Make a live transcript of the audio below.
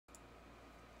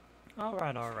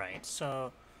Alright.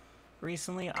 So,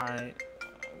 recently I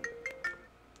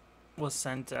was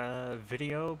sent a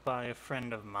video by a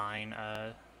friend of mine,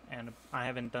 and I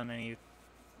haven't done any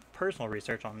personal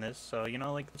research on this, so,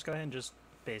 let's go ahead and just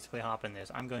basically hop in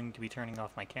this. I'm going to be turning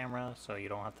off my camera, so you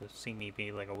don't have to see me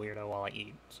be like a weirdo while I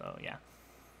eat, so yeah.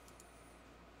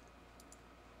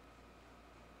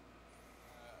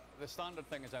 The standard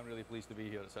thing is I'm really pleased to be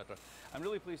here, etc. I'm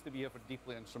really pleased to be here for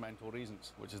deeply instrumental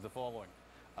reasons, which is the following.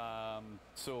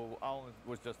 So Alan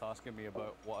was just asking me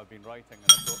about what I've been writing,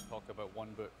 and I talked about one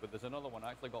book, but there's another one.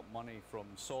 I actually got money from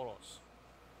Soros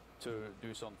to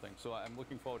do something. So I'm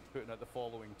looking forward to putting out the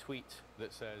following tweet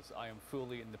that says, I am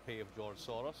fully in the pay of George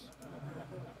Soros.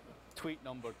 Tweet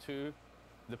number 2,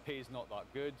 the pay's not that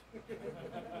good.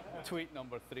 Tweet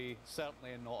number 3,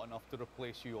 certainly not enough to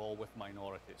replace you all with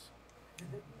minorities.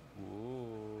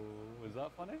 Ooh, was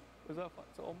that funny? Was that fun?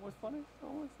 It's almost funny.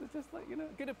 Almost, it's just like,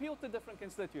 could appeal to different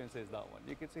constituencies, that one.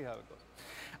 You can see how it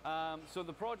goes. So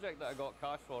the project that I got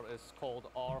cash for is called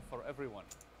R for Everyone.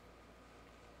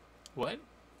 What?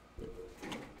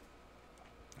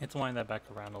 Let's wind that back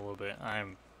around a little bit.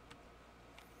 I'm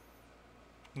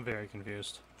very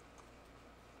confused.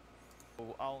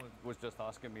 So Alan was just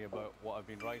asking me about what I've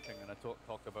been writing, and I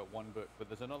talked about one book, but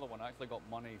there's another one. I actually got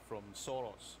money from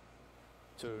Soros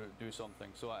to do something.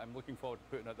 So I'm looking forward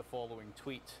to putting out the following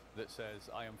tweet that says,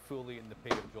 I am fully in the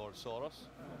pay of George Soros.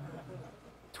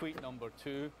 Tweet number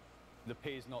 2, the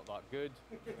pay's not that good.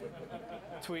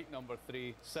 Tweet number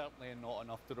 3, certainly not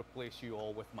enough to replace you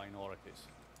all with minorities.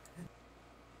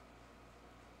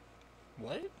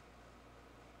 What?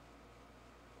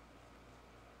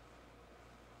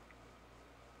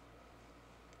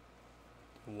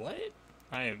 What?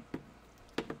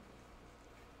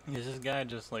 Is this guy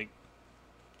just like...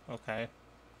 Okay.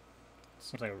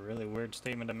 Seems like a really weird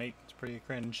statement to make. It's pretty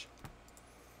cringe.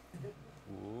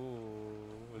 Ooh,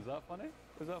 was that funny?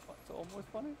 Was that fun? It's almost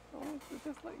funny. Almost, it's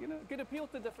just like, could appeal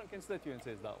to different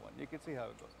constituencies, that one. You can see how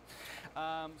it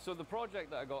goes. So the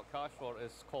project that I got cash for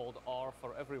is called R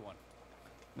for Everyone.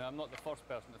 Now, I'm not the first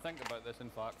person to think about this. In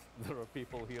fact, there are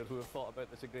people here who have thought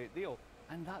about this a great deal.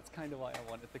 And that's kind of why I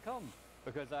wanted to come,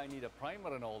 because I need a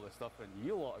primer and all this stuff, and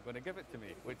you lot are going to give it to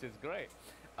me, which is great.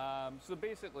 So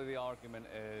basically the argument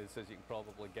is, as you can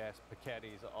probably guess,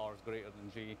 Piketty's R is greater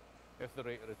than G. If the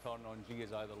rate of return on G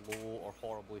is either low or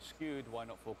horribly skewed, why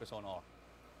not focus on R?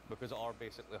 Because R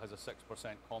basically has a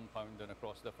 6% compounding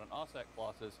across different asset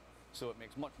classes, so it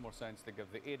makes much more sense to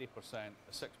give the 80%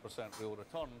 a 6% real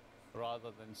return,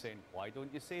 rather than saying, why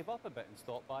don't you save up a bit and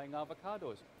stop buying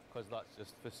avocados? Because that's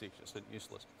just facetious and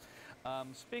useless.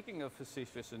 Speaking of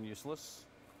facetious and useless,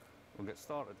 we'll get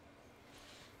started.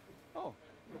 Oh,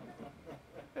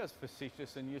 there's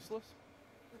facetious and useless.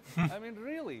 I mean,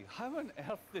 really, how on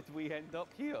earth did we end up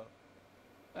here?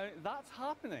 I mean, that's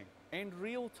happening in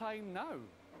real time now.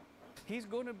 He's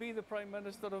going to be the Prime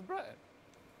Minister of Britain.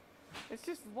 It's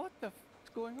just, what the f***'s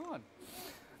going on?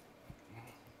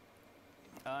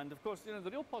 And of course, the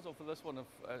real puzzle for this one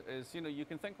is, you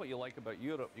can think what you like about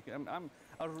Europe. I'm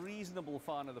a reasonable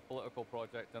fan of the political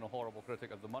project and a horrible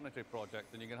critic of the monetary project,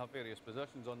 and you can have various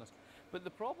positions on this. But the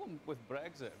problem with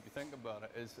Brexit, if you think about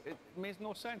it, is it makes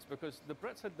no sense, because the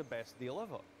Brits had the best deal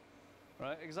ever.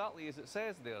 Right? Exactly as it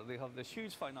says there. They have this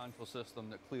huge financial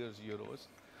system that clears euros.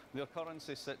 Their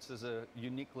currency sits as a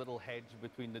unique little hedge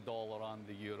between the dollar and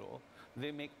the euro.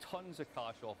 They make tons of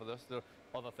cash off of this. There are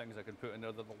other things I can put in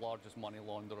there. They're the largest money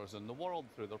launderers in the world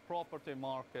through their property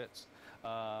markets.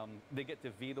 They get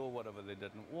to veto whatever they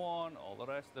didn't want, all the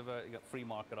rest of it. You get free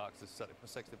market access for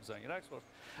 60% of your exports.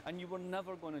 And you were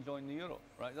never going to join the euro,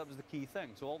 right? That was the key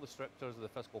thing. So all the strictures of the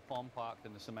fiscal compact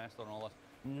and the semester and all this,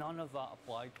 none of that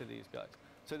applied to these guys.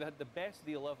 So they had the best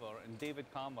deal ever, and David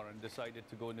Cameron decided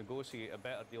to go negotiate a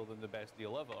better deal than the best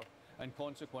deal ever, and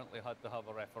consequently had to have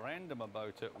a referendum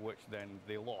about it, which then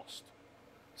they lost.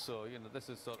 So, this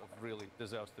is sort of really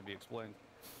deserves to be explained.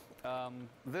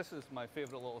 This is my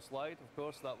favourite little slide, of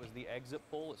course. That was the exit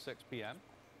poll at 6 p.m.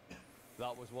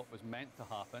 That was what was meant to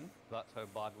happen. That's how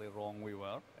badly wrong we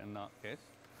were in that case.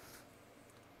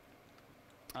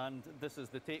 And this is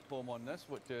the take-home on this,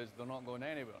 which is they're not going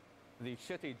anywhere. The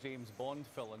shitty James Bond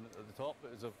villain at the top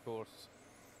is, of course,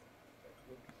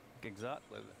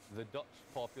 exactly, the Dutch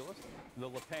populace, the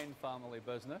Le Pen family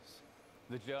business,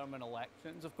 the German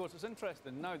elections. Of course, it's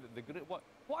interesting now that what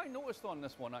I noticed on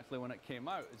this one, actually, when it came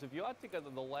out, is if you add together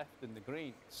the left and the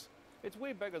Greens, it's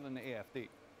way bigger than the AFD.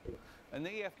 And the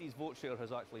AFD's vote share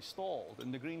has actually stalled,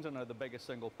 and the Greens are now the biggest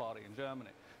single party in Germany.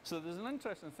 So there's an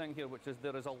interesting thing here, which is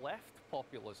there is a left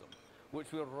populism, which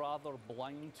we're rather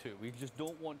blind to. We just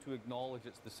don't want to acknowledge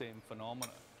it's the same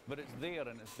phenomena. but it's there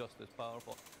and it's just as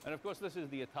powerful. And of course, this is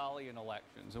the Italian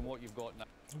elections, and what you've got now.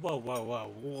 Whoa, whoa,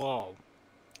 whoa, whoa.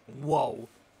 Whoa.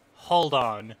 Hold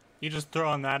on. You just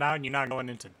throwing that out and you're not going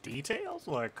into details?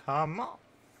 Like, come on.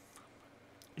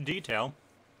 Detail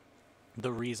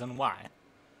the reason why.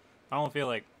 I don't feel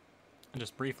like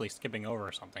just briefly skipping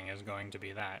over something is going to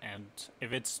be that. And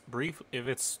if it's if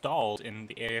it's stalled in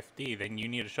the AFD, then you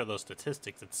need to show those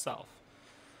statistics itself.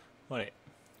 Wait,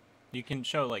 you can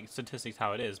show like statistics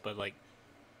how it is, but like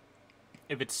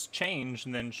if it's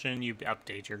changed, then shouldn't you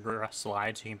update your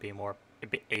slides so you can be more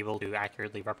able to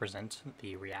accurately represent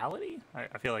the reality?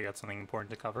 I feel like that's something important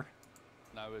to cover.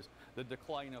 Now is the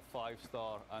decline of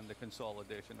 5-star and the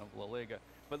consolidation of La Liga,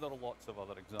 but there are lots of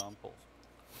other examples.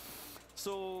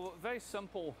 So, very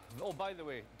simple. Oh, by the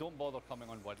way, don't bother coming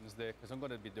on Wednesday, because I'm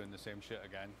going to be doing the same shit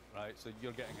again, right? So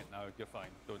you're getting it now, you're fine.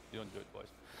 You don't do it twice.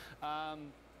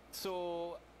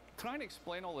 So, trying to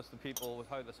explain all this to people with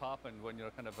how this happened when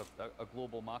you're kind of a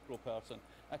global macro person,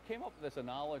 I came up with this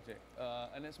analogy,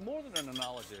 and it's more than an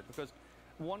analogy, because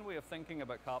one way of thinking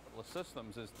about capitalist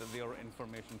systems is that they are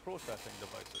information processing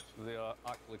devices. They are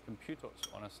actually computers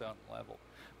on a certain level.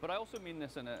 But I also mean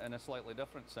this in a slightly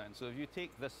different sense. So if you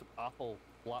take this Apple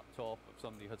laptop, if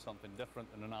somebody had something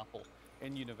different than an Apple,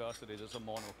 in universities it's a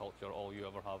monoculture, all you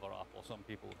ever have are Apple. Some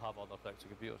people have other types of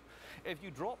computers. If you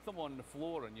drop them on the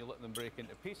floor and you let them break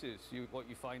into pieces, what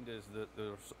you find is that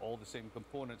there's all the same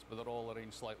components, but they're all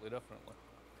arranged slightly differently.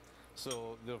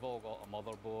 So they've all got a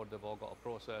motherboard, they've all got a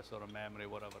processor, a memory,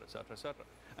 whatever, etc., etc.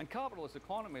 And capitalist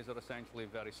economies are essentially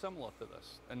very similar to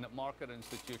this, in that market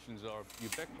institutions are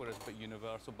ubiquitous but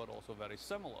universal, but also very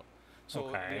similar.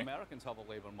 So the Americans have a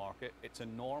labor market, it's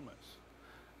enormous.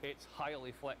 It's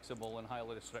highly flexible and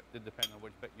highly restricted depending on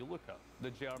which bit you look at.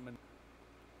 The German...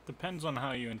 Depends on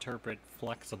how you interpret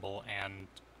flexible and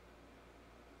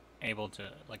able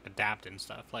to, like, adapt and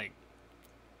stuff. Like,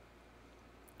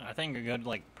 I think a good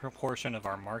like proportion of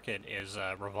our market is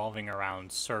revolving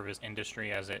around service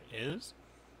industry as it is.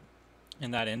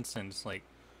 In that instance, like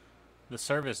the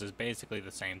service is basically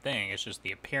the same thing. It's just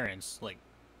the appearance like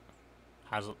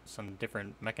has some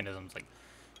different mechanisms. Like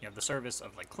you have the service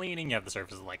of like cleaning, you have the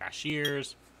service of like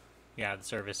cashiers, you have the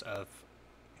service of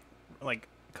like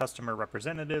customer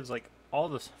representatives, like all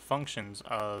the functions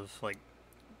of like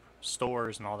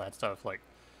stores and all that stuff. Like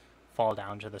fall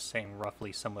down to the same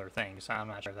roughly similar things. I'm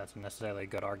not sure if that's necessarily a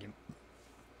good argument.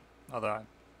 Although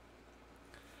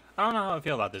I don't know how I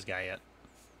feel about this guy yet.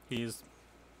 He's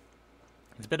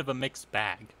a bit of a mixed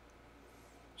bag.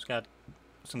 He's got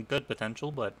some good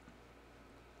potential, but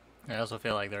I also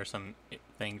feel like there are some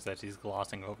things that he's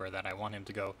glossing over that I want him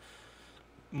to go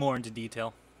more into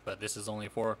detail. But this is only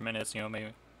 4 minutes, you know,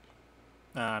 maybe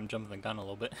I'm jumping the gun a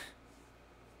little bit.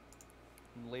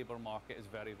 Labour market is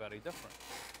very, very different.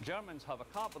 Germans have a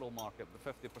capital market,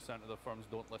 but 50% of their firms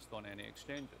don't list on any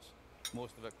exchanges.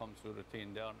 Most of it comes through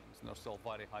retained earnings, and there's still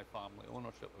very high family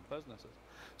ownership of businesses.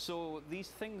 So these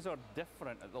things are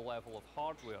different at the level of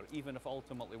hardware, even if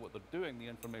ultimately what they're doing, the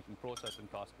information processing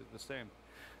task, is the same.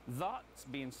 That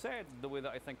being said, the way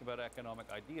that I think about economic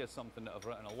ideas, something that I've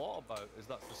written a lot about, is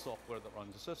that's the software that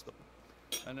runs the system.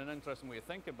 And an interesting way to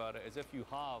think about it is if you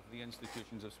have the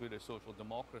institutions of Swedish social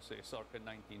democracy circa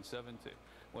 1970,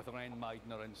 with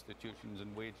Rehn-Meidner institutions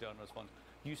and wage earners funds,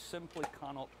 you simply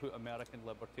cannot put American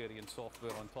libertarian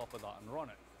software on top of that and run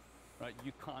it. Right?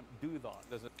 You can't do that.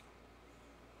 There's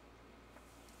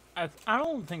I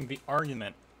don't think the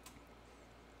argument,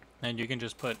 and you can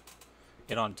just put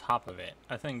it on top of it,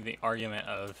 I think the argument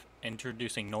of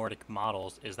introducing Nordic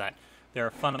models is that there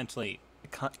are fundamentally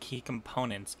key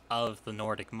components of the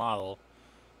Nordic model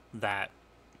that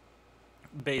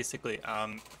basically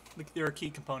there are key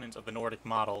components of the Nordic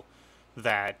model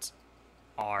that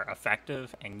are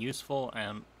effective and useful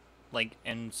and like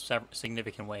in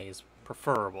significant ways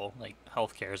preferable. Like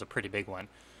healthcare is a pretty big one,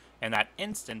 and that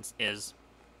instance is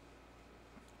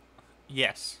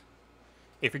yes,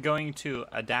 if you're going to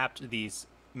adapt these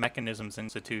mechanisms,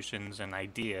 institutions, and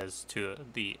ideas to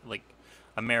the like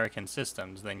American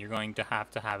systems, then you're going to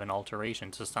have an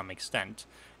alteration to some extent,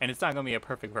 and it's not going to be a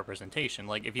perfect representation.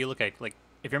 Like if you look at like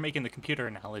if you're making the computer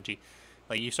analogy,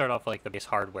 like you start off like the base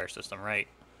hardware system, right?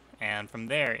 And from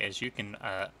there is you can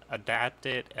adapt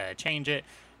it, change it,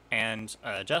 and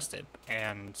adjust it,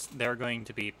 and there are going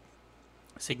to be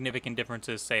significant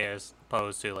differences, say as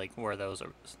opposed to like where those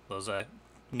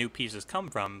new pieces come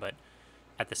from, but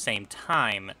at the same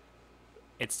time,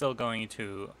 it's still going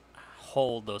to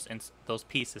hold those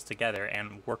pieces together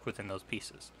and work within those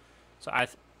pieces. So I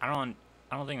don't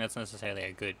think that's necessarily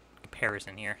a good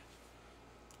comparison here.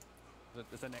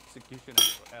 It's an execution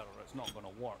error. It's not going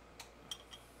to work.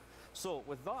 So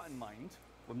with that in mind,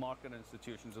 with market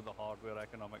institutions of the hardware,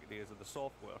 economic days of the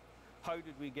software, how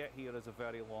did we get here is a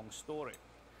very long story.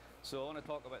 So I want to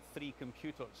talk about three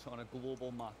computers on a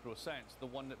global macro sense. The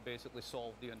one that basically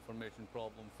solved the information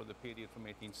problem for the period from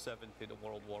 1870 to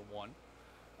World War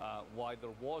I. Why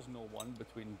there was no one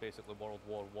between basically World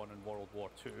War I and World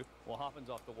War II. What happens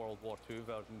after World War II,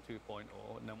 version 2.0,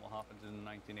 and then what happens in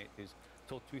the 1980s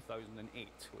till 2008,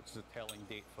 which is a telling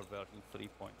date for version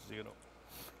 3.0.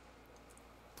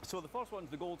 So the first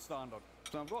one's the gold standard.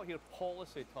 So I've got here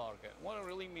policy target. What I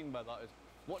really mean by that is,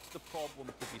 what's the problem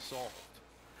to be solved?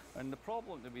 And the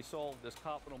problem to be solved is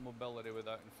capital mobility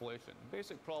without inflation. The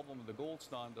basic problem with the gold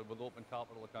standard with open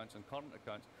capital accounts and current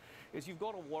accounts is you've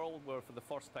got a world where for the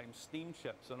first time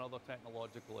steamships and other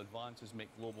technological advances make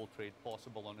global trade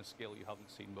possible on a scale you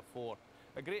haven't seen before.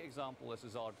 A great example of this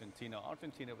is Argentina.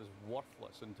 Argentina was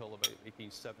worthless until about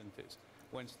 1870s.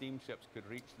 When steamships could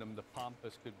reach them, the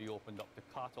pampas could be opened up to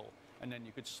cattle, and then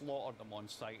you could slaughter them on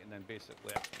site and then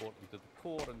basically export them to the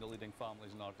poor and the leading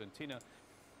families in Argentina.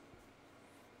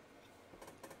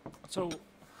 So,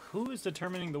 who is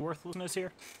determining the worthlessness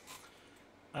here?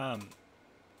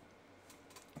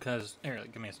 Because, here,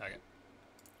 give me a second.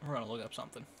 We're gonna look up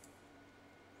something.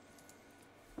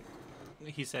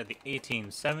 He said the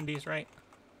 1870s, right?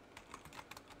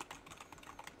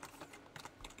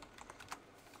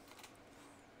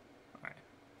 Alright.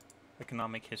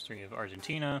 Economic history of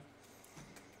Argentina.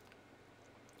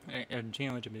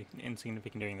 Argentina, which had been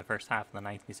insignificant during the first half of the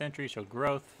 19th century, showed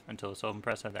growth until it was so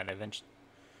impressive that eventually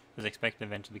was expected to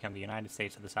eventually become the United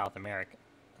States of the South America.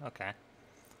 Okay. It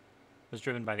was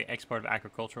driven by the export of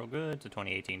agricultural goods. A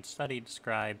 2018 study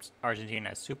describes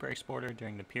Argentina as super exporter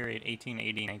during the period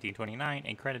 1880-1929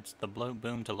 and credits the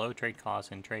boom to low trade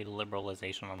costs and trade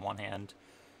liberalization on one hand.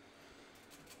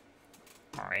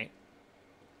 Alright.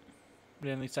 But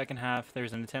in the second half,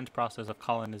 there's an intense process of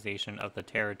colonization of the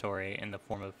territory in the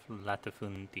form of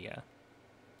latifundia.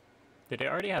 Did it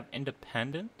already have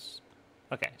independence?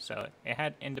 Okay, so it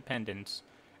had independence,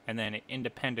 and then it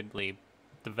independently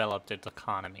developed its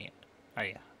economy.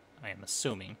 I am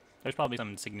assuming. There's probably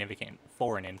some significant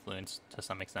foreign influence to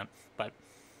some extent, but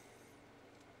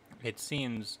it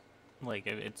seems like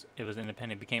it was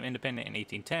independent, became independent in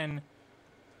 1810,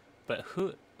 but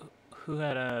who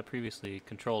had previously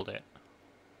controlled it?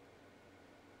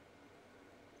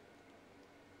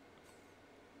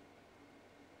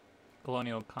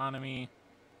 Colonial economy.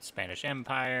 Spanish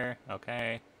Empire,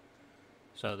 okay.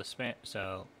 So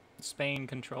Spain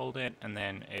controlled it, and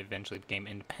then it eventually became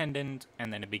independent,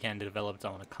 and then it began to develop its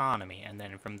own economy, and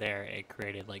then from there it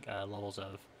created like levels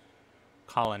of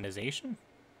colonization.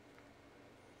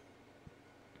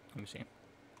 Let me see.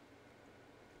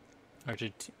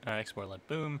 Export led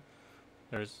boom.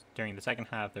 During the second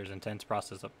half, there's intense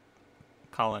process of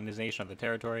colonization of the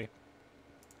territory.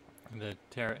 The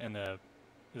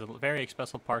very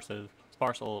expensive parcel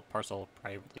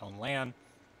privately owned land.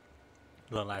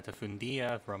 The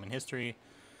latifundia of Roman history.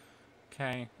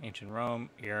 Okay, ancient Rome,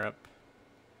 Europe,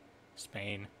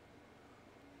 Spain.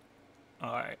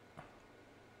 Alright.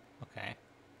 Okay.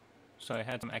 So it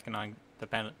had some economic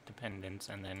dependence,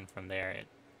 and then from there it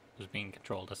was being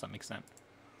controlled to some extent.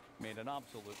 Made an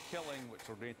absolute killing, which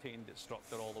retained its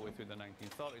structure all the way through the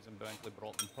 1930s and eventually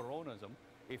brought in Peronism,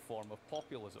 a form of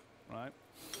populism, right?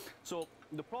 So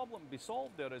the problem to be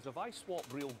solved there is, if I swap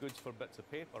real goods for bits of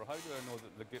paper, how do I know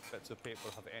that the good bits of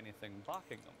paper have anything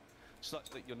backing them?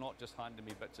 Such that you're not just handing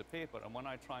me bits of paper, and when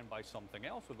I try and buy something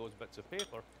else with those bits of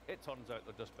paper, it turns out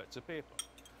they're just bits of paper.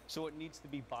 So it needs to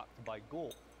be backed by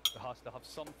gold. It has to have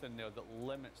something there that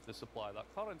limits the supply of that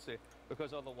currency,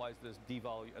 because otherwise there's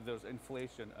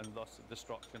inflation and thus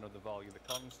destruction of the value of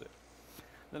the currency.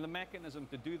 Then the mechanism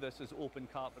to do this is open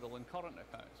capital and current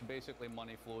accounts. Basically,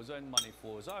 money flows in, money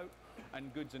flows out,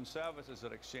 and goods and services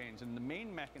are exchanged. And the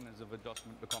main mechanism of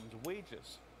adjustment becomes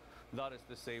wages. That is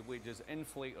to say, wages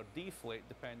inflate or deflate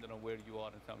depending on where you are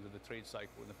in terms of the trade cycle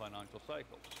and the financial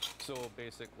cycle. So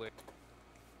basically,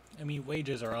 I mean,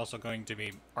 wages are also going to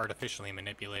be artificially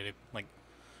manipulated. Like,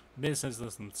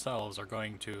 businesses themselves are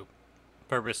going to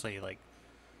purposely,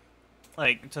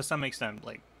 like to some extent,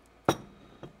 like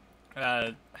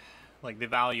the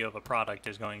value of a product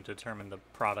is going to determine the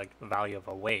value of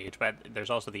a wage. But there's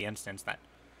also the instance that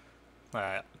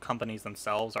companies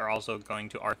themselves are also going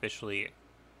to artificially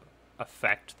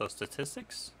affect those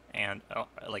statistics and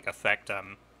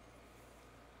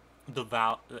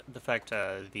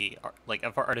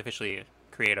artificially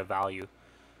create a value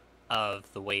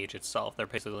of the wage itself. They're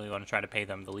basically going to try to pay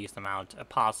them the least amount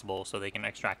possible so they can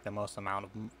extract the most amount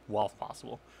of wealth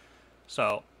possible.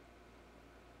 So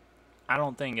I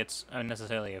don't think it's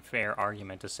necessarily a fair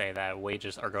argument to say that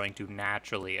wages are going to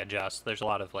naturally adjust. There's a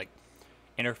lot of like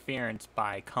interference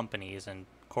by companies and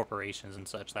corporations and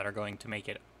such that are going to make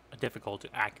it difficult to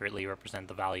accurately represent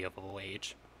the value of a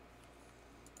wage.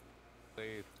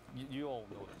 You all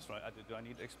know this, right? Do I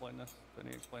need to explain this? Do I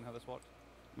need to explain how this works?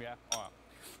 Yeah? All right.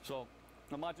 So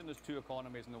imagine there's two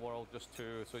economies in the world, just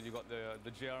two. So you've got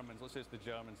the Germans, let's say it's the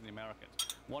Germans and the Americans.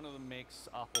 One of them makes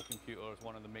Apple computers,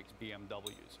 one of them makes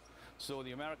BMWs. So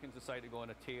the Americans decide to go on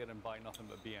a tear and buy nothing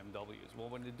but BMWs. Well,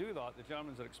 when they do that, the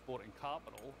Germans are exporting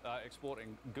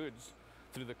exporting goods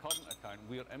through the current account.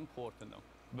 We're importing them.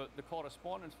 But the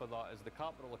correspondence for that is the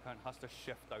capital account has to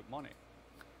shift out money.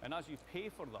 And as you pay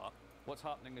for that, what's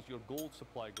happening is your gold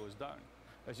supply goes down.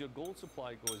 As your gold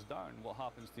supply goes down, what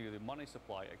happens to your money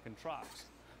supply? It contracts.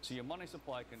 So your money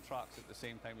supply contracts at the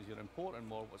same time as you're importing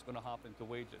more. What's going to happen to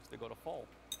wages? They've got to fall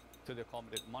to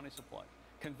accommodate money supply.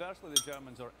 Conversely, the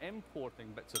Germans are importing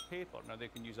bits of paper. Now, they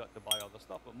can use that to buy other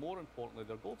stuff, but more importantly,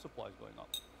 their gold supply is going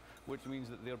up, which means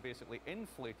that they're basically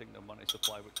inflating their money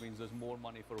supply, which means there's more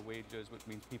money for wages, which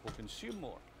means people consume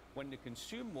more. When they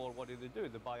consume more, what do?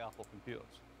 They buy Apple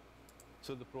computers.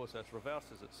 So the process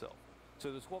reverses itself.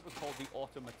 So there's what was called the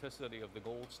automaticity of the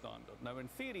gold standard. Now, in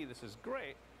theory, this is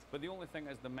great, but the only thing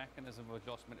is the mechanism of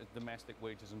adjustment is domestic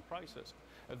wages and prices.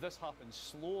 If this happens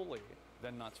slowly,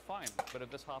 then that's fine. But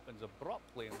if this happens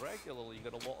abruptly and regularly, you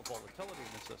get a lot of volatility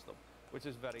in the system, which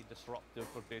is very disruptive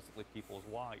for basically people's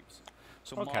lives.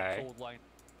 So Okay. Mark's old line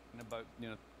about,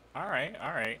 All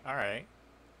right.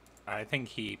 I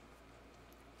think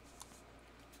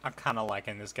I'm kind of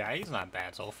liking this guy. He's not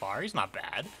bad so far. He's not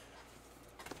bad.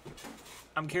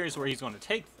 I'm curious where he's going to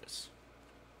take this.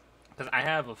 Because I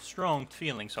have a strong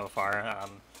feeling so far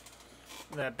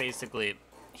that basically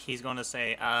he's going to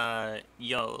say,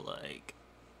 yo, like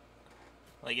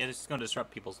it's going to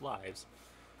disrupt people's lives.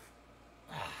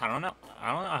 I don't know.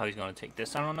 I don't know how he's going to take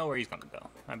this. I don't know where he's going to go.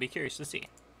 I'd be curious to see.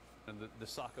 and the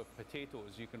sack of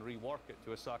potatoes, you can rework it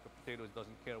to a sack of potatoes,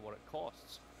 doesn't care what it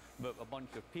costs. But a bunch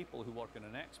of people who work in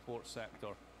an export sector,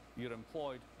 you're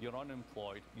employed, you're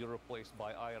unemployed, you're replaced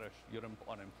by Irish, you're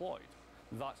unemployed.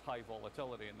 That's high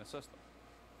volatility in the system.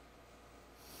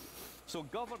 So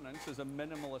governance is a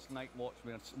minimalist night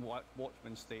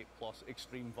watchman state plus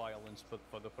extreme violence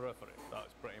for the periphery.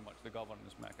 That's pretty much the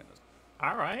governance mechanism.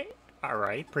 All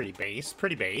right, pretty based.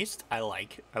 I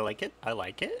like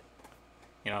it.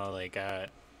 You know, like the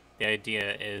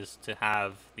idea is to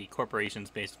have the corporations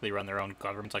basically run their own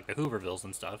governments, like the Hoovervilles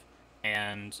and stuff,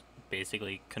 and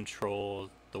basically control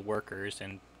the workers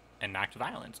and enact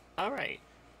violence. All right,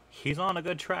 he's on a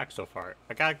good track so far.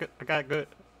 I got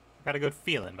a good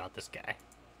feeling about this guy.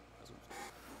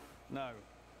 Now,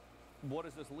 what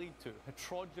does this lead to?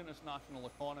 Heterogeneous national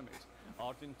economies.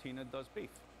 Argentina does beef,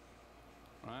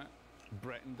 right?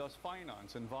 Britain does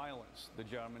finance and violence. The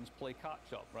Germans play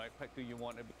catch-up, right? Pick who you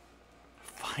want to be.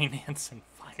 Finance and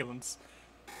violence.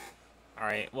 All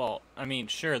right. Well, I mean,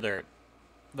 sure, their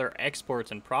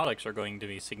exports and products are going to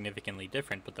be significantly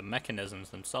different, but the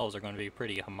mechanisms themselves are going to be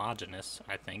pretty homogenous,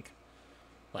 I think.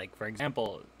 Like, for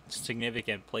example,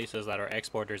 significant places that are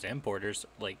exporters, importers,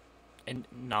 like in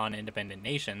non-independent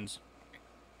nations,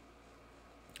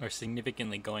 are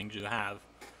significantly going to have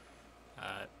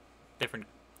different,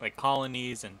 like,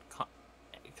 colonies and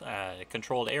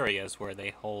controlled areas where they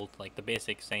hold, like, the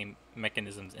basic same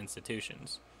mechanisms,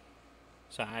 institutions.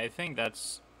 So I think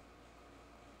that's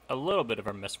a little bit of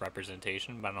a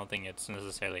misrepresentation, but I don't think it's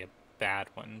necessarily a bad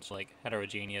one. So, like,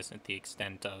 heterogeneous at the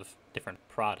extent of different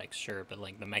products, sure, but,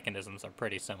 like, the mechanisms are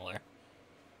pretty similar.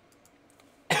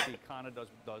 Canada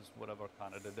does whatever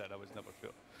Canada did. I was never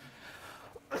sure.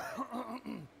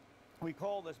 We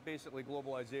call this basically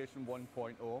globalization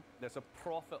 1.0. It's a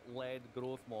profit-led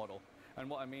growth model. And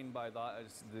what I mean by that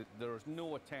is that there's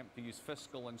no attempt to use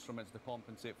fiscal instruments to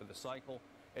compensate for the cycle.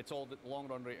 It's all that the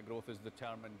long-run rate of growth is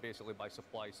determined basically by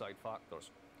supply-side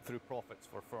factors through profits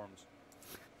for firms.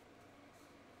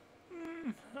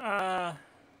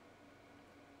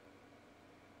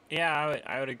 Yeah,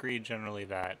 I would agree generally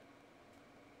that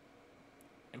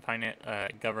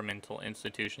governmental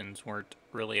institutions weren't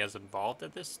really as involved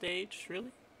at this stage,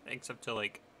 really, except to,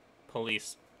 like,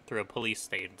 police, through a police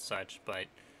state and such, but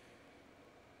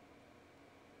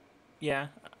yeah,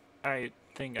 I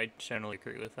think I generally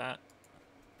agree with that.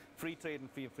 Free trade and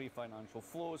free financial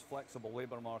flows, flexible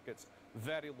labour markets,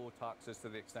 very low taxes to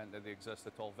the extent that they exist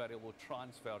at all, very low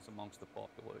transfers amongst the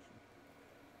population.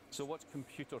 So what's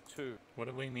Computer 2? What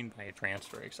do we mean by a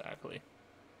transfer exactly?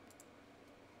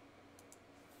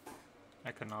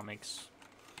 Economics.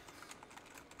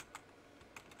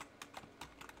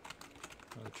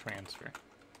 A transfer.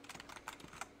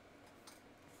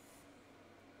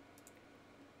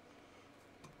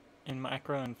 In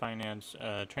macro and finance,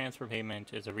 transfer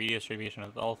payment is a redistribution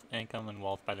of wealth, income, and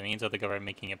wealth by the means of the government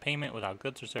making a payment without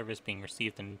goods or service being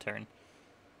received in return.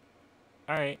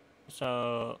 Alright,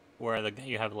 so where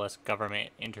you have less government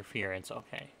interference,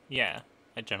 okay. Yeah,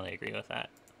 I generally agree with that.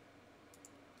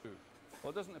 Well,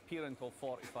 it doesn't appear until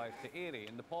 45 to 80,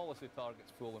 and the policy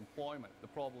targets full employment. The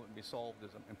problem to be solved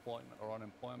is employment or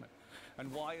unemployment.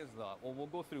 And why is that? Well, we'll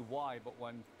go through why, but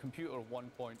when Computer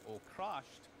 1.0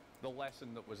 crashed, the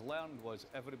lesson that was learned was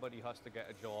everybody has to get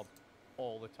a job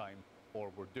all the time or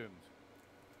we're doomed.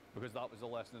 Because that was the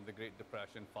lesson of the Great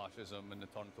Depression, fascism, and the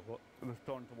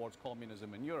turn towards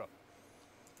communism in Europe.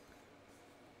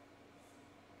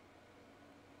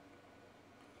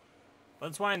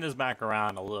 Let's wind this back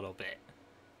around a little bit.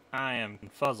 I am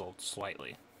fuzzled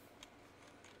slightly.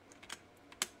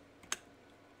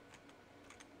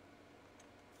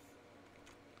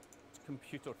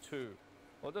 Computer 2.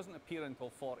 Well, it doesn't appear until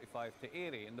 45 to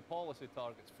 80, and the policy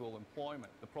targets full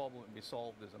employment. The problem to be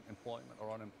solved is employment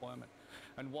or unemployment.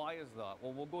 And why is that?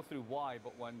 Well, we'll go through why,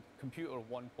 but when Computer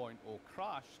 1.0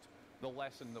 crashed, the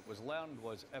lesson that was learned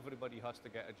was everybody has to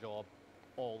get a job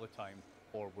all the time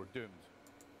or we're doomed.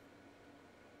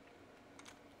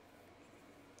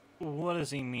 What does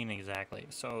he mean exactly?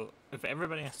 So, if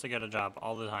everybody has to get a job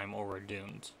all the time or we're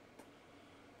doomed.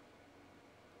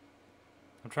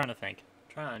 I'm trying to think.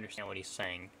 I'm trying to understand what he's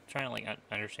saying. I'm trying to, like,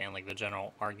 understand, like, the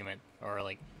general argument. Or,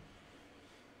 like,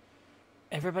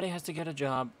 everybody has to get a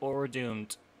job or we're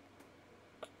doomed.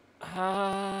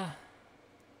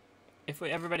 If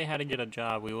everybody had to get a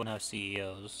job, we wouldn't have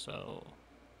CEOs, so...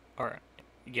 Or,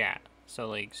 yeah. So,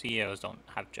 like, CEOs don't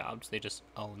have jobs. They just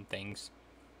own things.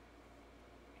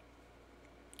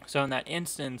 So in that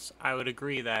instance, I would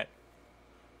agree that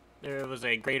there was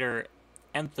a greater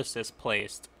emphasis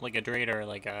placed, like a greater,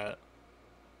 like a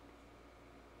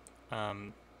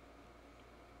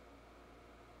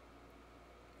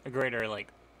greater, like,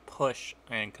 push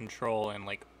and control and,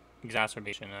 like,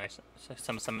 exacerbation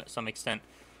to some extent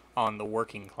on the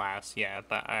working class, yeah,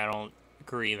 but I don't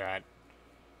agree that,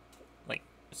 like,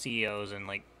 CEOs and,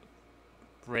 like,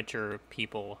 richer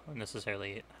people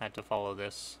necessarily had to follow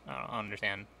this. I don't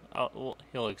understand. Well,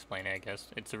 he'll explain it, I guess.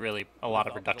 It's really a lot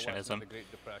of reductionism. The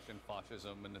Great Depression,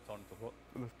 fascism, and the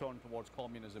turn towards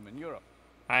communism in Europe.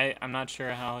 I'm not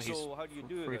sure how he's so how do you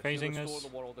do rephrasing this? You this. restore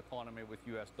the world economy with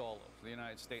US dollars. The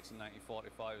United States in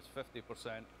 1945 is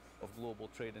 50% of global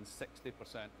trade and 60%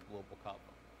 of global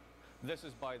capital. This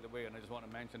is, by the way, and I just want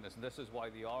to mention this, this is why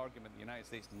the argument the United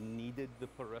States needed the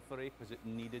periphery, because it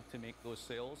needed to make those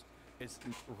sales, is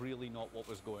really not what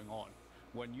was going on.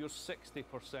 When you're 60%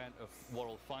 of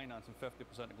world finance and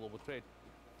 50% of global trade,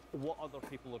 what other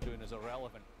people are doing is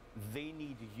irrelevant. They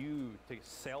need you to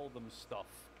sell them stuff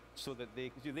so that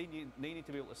they need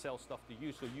to be able to sell stuff to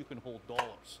you so you can hold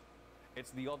dollars.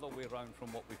 It's the other way around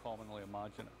from what we commonly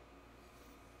imagine it.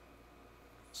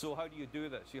 So how do you do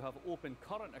this? You have open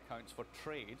current accounts for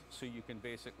trade, so you can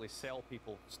basically sell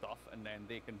people stuff and then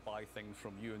they can buy things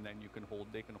from you and then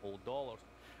they can hold dollars.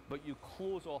 But you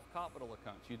close off capital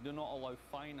accounts. You do not allow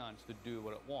finance to do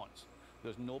what it wants.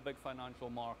 There's no big financial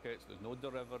markets, there's no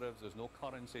derivatives, there's no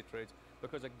currency trades,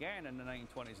 because again, in the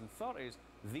 1920s and 30s,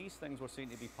 these things were seen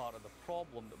to be part of the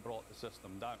problem that brought the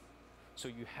system down. So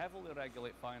you heavily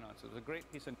regulate finance. There's a great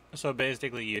piece in... So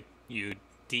basically, you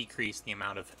decrease the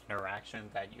amount of interaction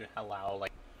that you allow,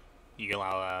 like, you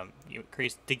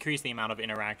decrease the amount of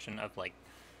interaction of, like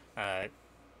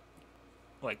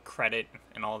credit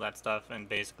and all that stuff, and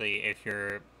basically if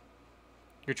you're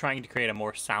trying to create a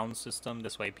more sound system,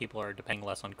 this way people are depending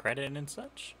less on credit and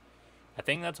such. I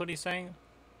think that's what he's saying.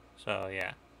 So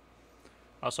yeah.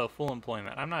 Also, full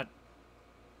employment.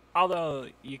 Although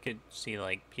you could see,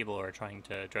 like, people are trying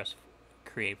to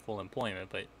create full employment,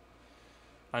 but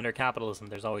under capitalism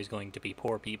there's always going to be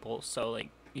poor people, so, like,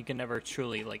 you can never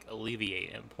truly, like,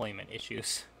 alleviate employment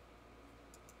issues.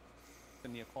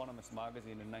 In The Economist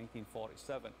magazine in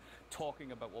 1947,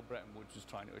 talking about what Bretton Woods was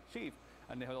trying to achieve.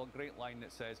 And they had a great line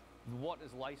that says, what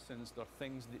is licensed are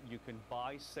things that you can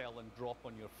buy, sell, and drop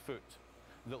on your foot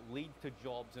that lead to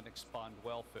jobs and expand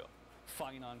welfare.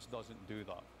 Finance doesn't do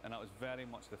that. And that was very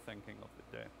much the thinking of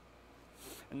the day.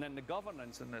 And then the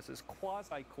governance in this is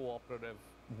quasi-cooperative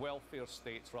welfare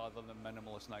states rather than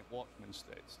minimalist night watchman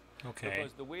states. Okay.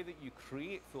 Because the way that you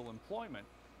create full employment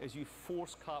is you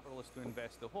force capitalists to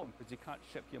invest at home, because you can't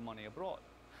ship your money abroad.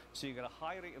 So you get a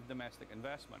high rate of domestic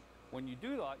investment. When you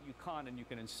do that, you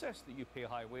can insist that you pay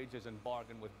high wages and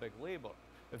bargain with big labor.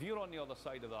 If you're on the other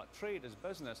side of that trade as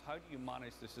business, how do you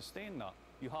manage to sustain that?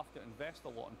 You have to invest a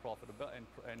lot in profitability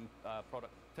and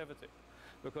productivity.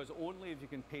 because only if you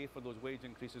can pay for those wage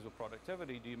increases with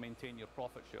productivity do you maintain your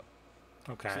profit share.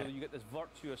 Okay. So you get this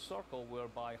virtuous circle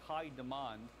whereby high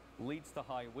demand leads to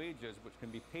high wages, which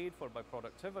can be paid for by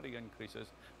productivity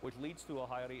increases, which leads to a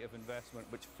high rate of investment,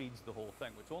 which feeds the whole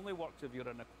thing, which only works if you're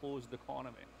in a closed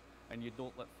economy and you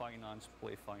don't let finance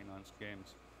play finance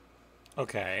games.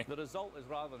 Okay. The result is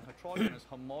rather than heterogeneous,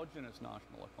 homogeneous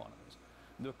national economies.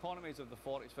 The economies of the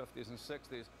 40s, 50s, and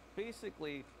 60s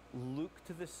basically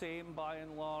looked the same by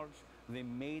and large. They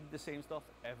made the same stuff.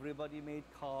 Everybody made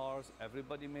cars.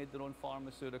 Everybody made their own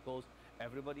pharmaceuticals.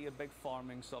 Everybody had big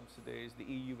farming subsidies. The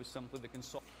EU was simply the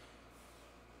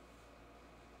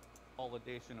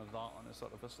consolidation of that on a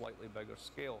sort of a slightly bigger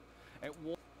scale. It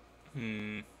was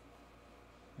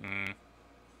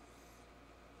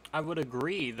I would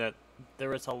agree that there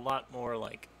was a lot more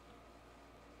like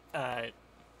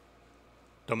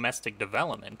domestic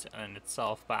development in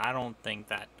itself, but I don't think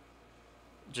that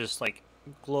just like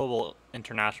global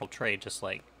international trade just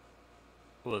like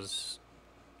was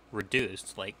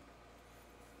reduced like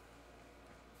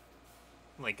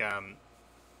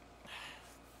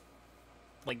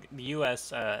the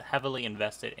US heavily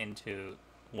invested into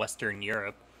Western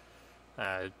Europe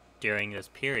during this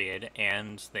period,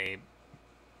 and they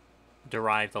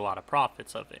derived a lot of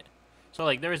profits of it. So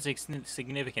like there was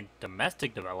significant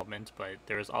domestic development, but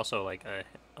there was also like a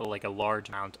large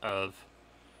amount of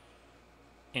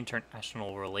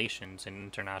international relations and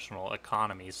international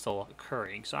economies still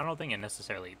occurring. So I don't think it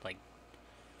necessarily like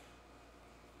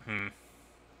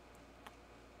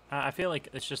I feel like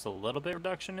it's just a little bit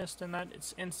reductionist in that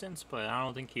instance, but I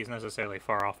don't think he's necessarily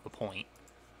far off the point.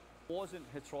 Wasn't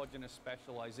heterogeneous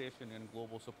specialization in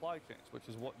global supply chains, which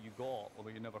is what you got, although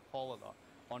you never call it that,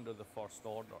 under the First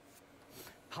Order.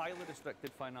 Highly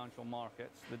restricted financial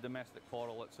markets, the domestic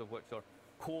correlates of which are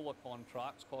COLA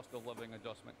contracts, cost of living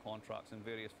adjustment contracts, and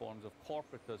various forms of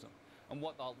corporatism. And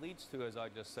what that leads to, as I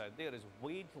just said, there is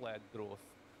wage-led growth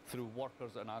through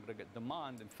workers and aggregate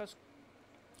demand and fiscal.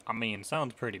 I mean,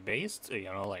 sounds pretty based,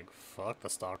 you know, like, fuck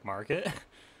the stock market.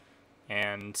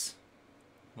 And,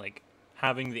 like,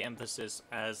 having the emphasis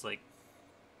as, like,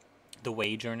 the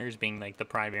wage earners being, like, the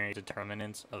primary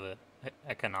determinants of an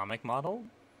economic model,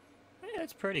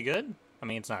 it's pretty good. I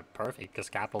mean, it's not perfect, because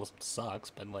capitalism sucks,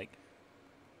 but, like,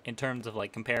 in terms of,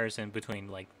 like, comparison between,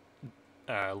 like,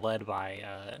 led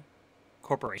by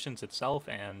corporations itself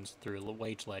and through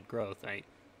wage-led growth, I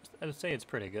would say it's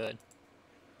pretty good.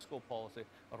 Fiscal policy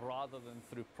rather than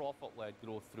through profit-led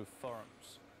growth through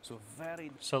firms. So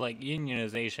like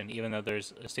unionization, even though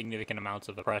there's significant amounts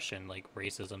of oppression, like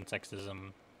racism,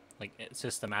 sexism, like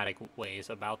systematic ways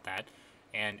about that,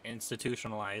 and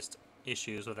institutionalized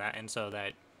issues with that, and so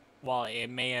that while it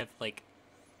may have like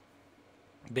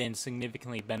been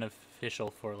significantly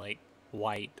beneficial for like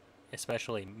white,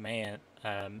 especially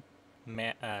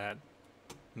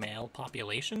male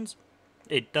populations,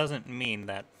 it doesn't mean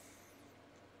that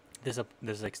this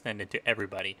is extended to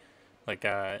everybody. Like,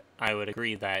 I would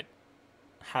agree that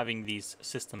having these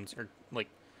systems, or like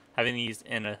having these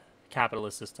in a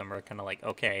capitalist system, are kind of like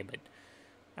okay, but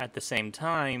at the same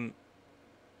time,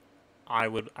 I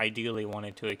would ideally want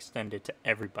it to extend it to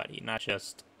everybody, not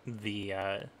just the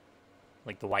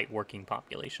like the white working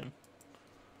population.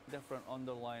 Different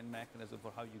underlying mechanism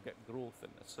for how you get growth in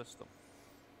the system.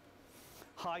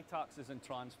 High taxes and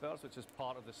transfers, which is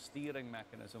part of the steering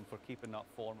mechanism for keeping that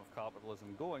form of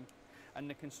capitalism going, and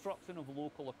the construction of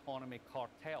local economy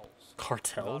cartels.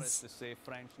 Cartels? That is to say,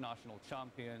 French national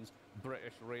champions,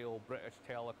 British Rail, British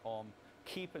Telecom,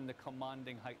 keeping the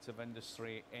commanding heights of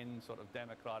industry in sort of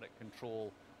democratic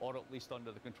control, or at least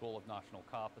under the control of national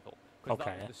capital. Because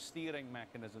that was the steering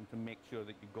mechanism to make sure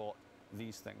that you got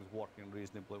these things working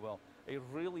reasonably well. A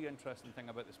really interesting thing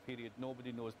about this period,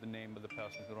 nobody knows the name of the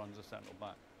person who runs the central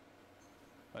bank.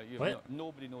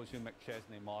 Nobody knows who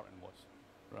McChesney Martin was,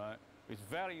 right? It's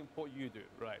very important, you do,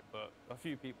 right, but a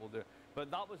few people do.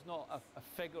 But that was not a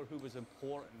figure who was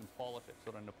important in politics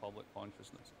or in the public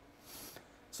consciousness.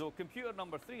 So computer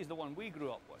number 3 is the one we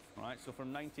grew up with, right? So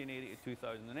from 1980 to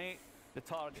 2008, the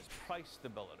target's price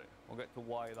stability. We'll get to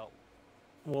why that.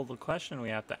 Well, the question we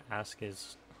have to ask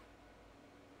is,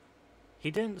 he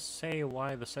didn't say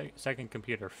why the second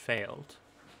computer failed.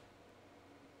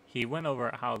 He went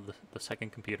over how the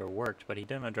second computer worked, but he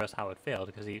didn't address how it failed,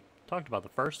 because he talked about the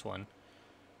first one,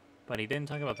 but he didn't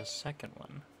talk about the second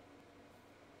one.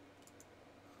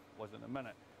 Was in a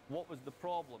minute. What was the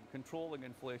problem? Controlling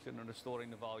inflation and restoring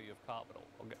the value of capital.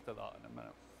 I'll get to that in a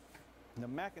minute. The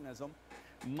mechanism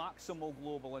Maximal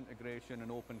global integration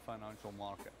and open financial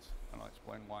markets. And I'll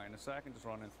explain why in a second, just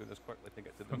running through this quickly to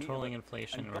get to the meat of Controlling it.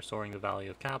 inflation, And restoring the value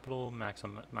of capital,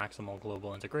 maximal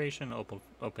global integration,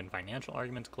 open financial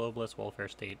arguments, globalist, welfare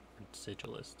state,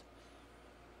 residualist.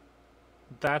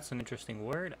 That's an interesting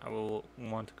word. I will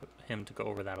want him to go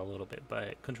over that a little bit.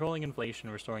 But controlling inflation,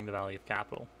 restoring the value of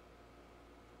capital.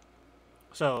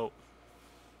 So,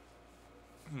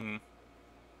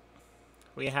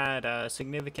 we had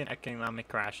significant economic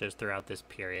crashes throughout this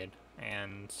period,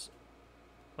 and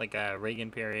like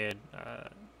Reagan period,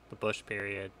 the Bush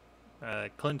period,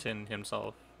 Clinton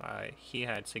himself, he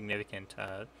had significant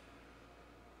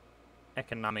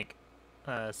economic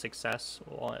success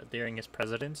during his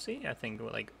presidency. I think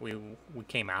like we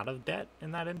came out of debt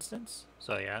in that instance.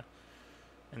 So yeah,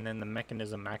 and then the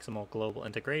mechanism maximal global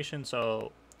integration.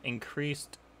 So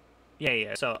increased.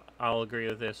 Yeah. So I'll agree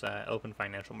with this. Open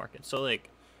financial market. So like,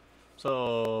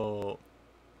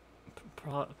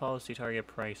 policy target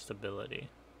price stability.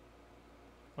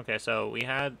 Okay, so we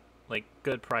had like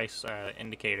good price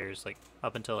indicators like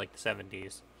up until like the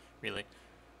 70s, really.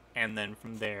 And then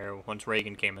from there, once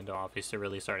Reagan came into office, it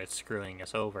really started screwing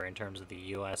us over in terms of the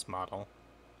U.S. model.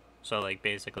 So, like,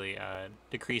 basically,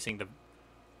 decreasing the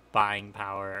buying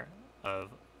power of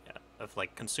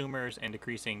like consumers and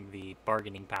decreasing the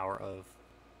bargaining power of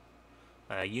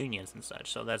unions and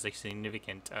such. So that's a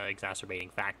significant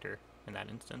exacerbating factor in that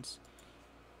instance.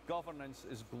 governance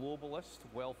is globalist,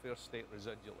 welfare state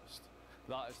residualist.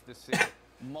 That is to say,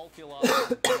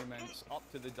 multilateral agreements up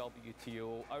to the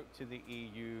WTO, out to the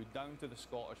EU, down to the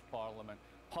Scottish Parliament.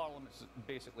 Parliaments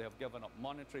basically have given up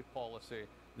monetary policy.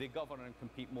 They govern and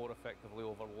compete more effectively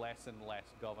over less and less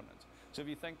governance. So if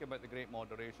you think about the Great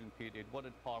Moderation period, what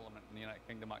did Parliament in the United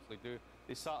Kingdom actually do?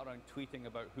 They sat around tweeting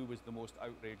about who was the most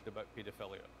outraged about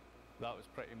paedophilia. That was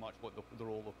pretty much what the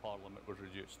role of Parliament was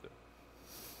reduced to.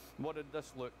 What did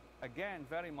this look? Again,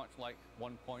 very much like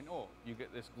 1.0. You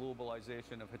get this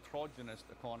globalization of heterogeneous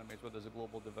economies where there's a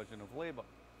global division of labour.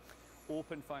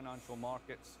 Open financial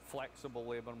markets, flexible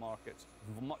labour markets,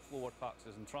 much lower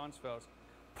taxes and transfers,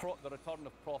 the return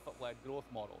of profit-led growth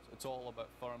models. It's all about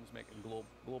firms making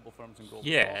global firms and global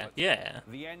profits.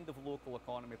 The end of local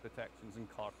economy protections and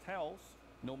cartels.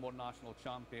 No more national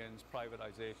champions,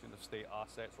 privatization of state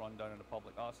assets, run down in a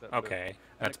public asset. Okay,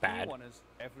 that's bad. And the key one is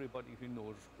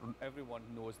everyone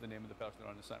knows the name of the person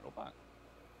around the central bank,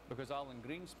 because Alan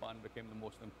Greenspan became the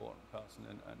most important person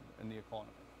in the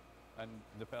economy, and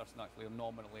the person actually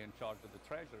nominally in charge of the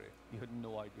treasury, you had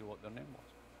no idea what their name was.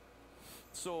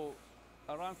 So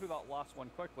I ran through that last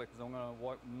one quickly because I'm going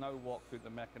to now walk through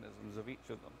the mechanisms of each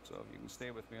of them. So if you can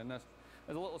stay with me on this,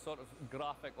 there's a little sort of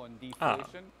graphic on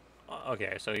deflation.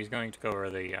 Okay, so he's going to go over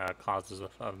the causes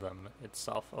of them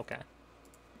itself. Okay.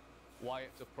 Why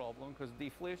it's a problem? Because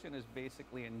deflation is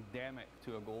basically endemic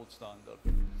to a gold standard.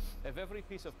 If every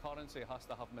piece of currency has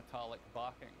to have metallic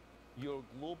backing, your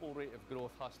global rate of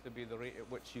growth has to be the rate at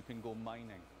which you can go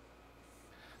mining.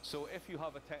 So if you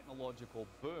have a technological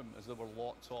boom, as there were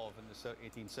lots of in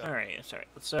the 1870s... Alright, sorry.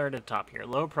 Let's start at the top here.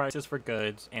 Low prices for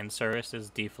goods and services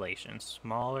deflation.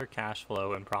 Smaller cash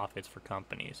flow and profits for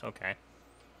companies. Okay.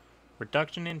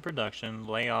 Reduction in production,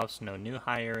 layoffs, no new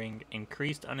hiring,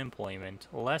 increased unemployment,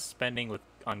 less spending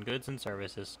on goods and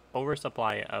services,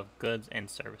 oversupply of goods and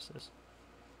services.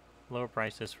 Lower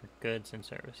prices for goods and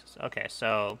services. Okay,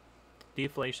 so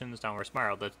deflation's downward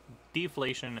spiral. The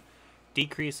deflation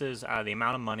decreases the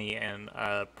amount of money and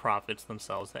profits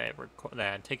themselves.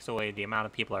 That takes away the amount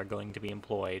of people are going to be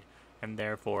employed, and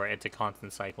therefore it's a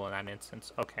constant cycle in that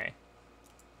instance. Okay.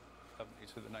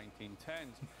 70s to the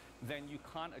 1910s. Then you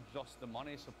can't adjust the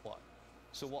money supply.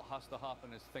 So what has to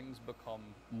happen is things become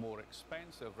more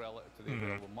expensive relative to the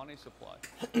available money supply.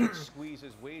 It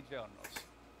squeezes wage earners.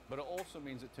 But it also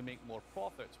means that to make more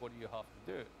profits, what do you have to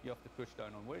do? You have to push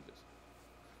down on wages.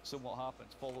 So what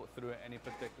happens? Follow it through at any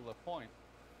particular point.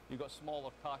 You've got smaller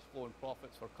cash flow and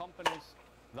profits for companies.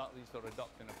 That leads to a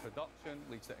reduction in production,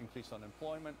 leads to increased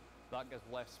unemployment. That gives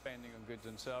less spending on goods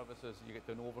and services. You get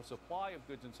to an oversupply of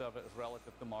goods and services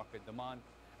relative to market demand.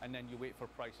 And then you wait for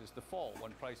prices to fall.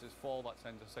 When prices fall, that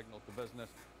sends a signal to business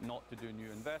not to do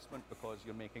new investment because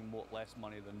you're making less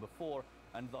money than before,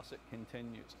 and thus it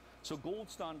continues. So gold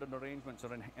standard arrangements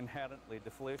are inherently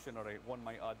deflationary. One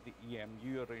might add the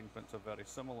EMU arrangements are very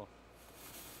similar.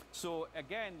 So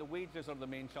again, the wages are the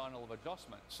main channel of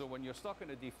adjustment. So when you're stuck in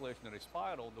a deflationary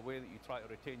spiral, the way that you try to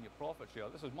retain your profit share,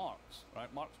 this is Marx,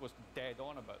 right? Marx was dead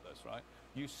on about this, right?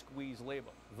 You squeeze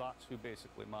labor. That's who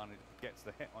basically gets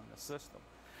the hit on the system.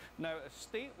 Now, at a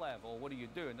state level, what do you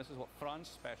do? And this is what France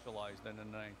specialized in the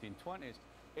 1920s.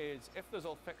 is if there's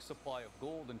a fixed supply of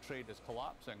gold and trade is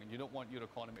collapsing and you don't want your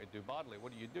economy to do badly,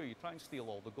 what do? You try and steal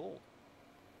all the gold.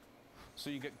 So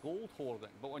you get gold hoarding.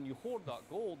 But when you hoard that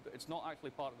gold, it's not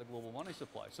actually part of the global money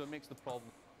supply. So it makes the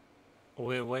problem.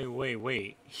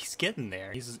 Wait. He's getting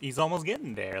there. He's almost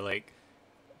getting there. Like,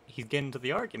 he's getting to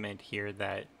the argument here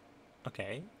that,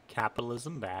 okay,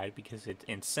 capitalism bad because it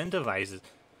incentivizes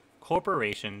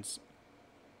corporations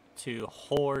to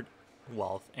hoard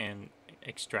wealth and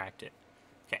extract it.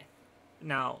 Okay.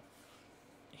 Now,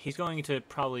 he's going to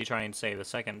probably try and say the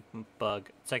second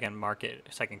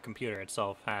computer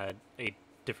itself had a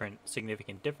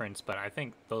significant difference, but I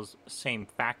think those same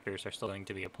factors are still going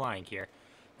to be applying here.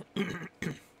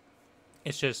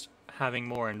 It's just having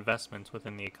more investments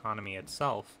within the economy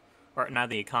itself, or not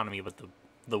the economy, but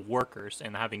the workers,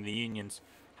 and having the unions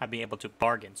be able to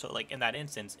bargain. So, like, in that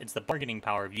instance, it's the bargaining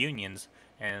power of unions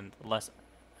and less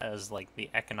as, like, the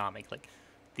economic. Like,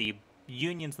 the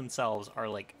unions themselves are,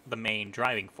 like, the main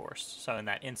driving force. So in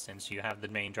that instance, you have the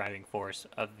main driving force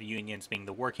of the unions being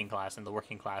the working class, and the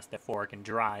working class, therefore, can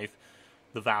drive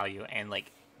the value and,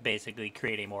 like, basically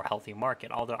create a more healthy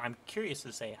market. Although I'm curious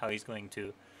to say how he's going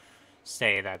to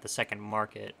say that the second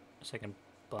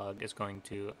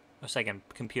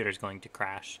computer is going to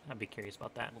crash. I'd be curious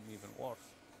about that. Will be even worse.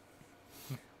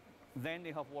 Then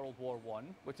they have World War I,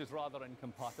 which is rather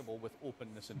incompatible with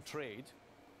openness in trade,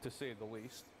 to say the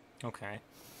least. Okay.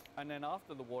 And then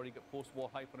after the war, you get post-war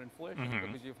hyperinflation,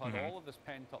 because you've had all of this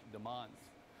pent-up demand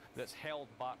that's held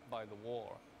back by the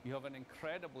war. You have an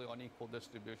incredibly unequal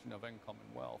distribution of income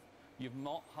and wealth. You've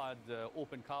not had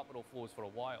open capital flows for a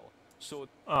while. So,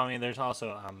 I mean, there's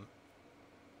also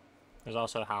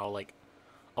how, like,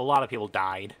 a lot of people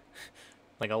died.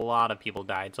 Like, a lot of people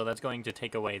died, so that's going to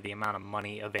take away the amount of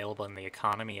money available in the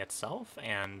economy itself,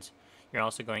 and you're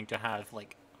also going to have,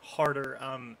 like, harder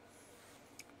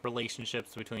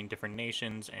relationships between different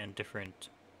nations and different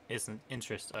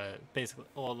interests. Basically,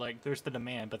 well, like, there's the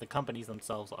demand, but the companies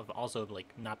themselves have also,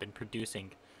 like, not been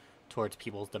producing towards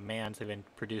people's demands. They've been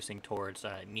producing towards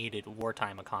needed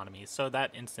wartime economies. So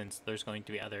that instance, there's going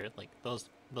to be other, like, those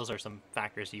are some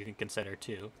factors you can consider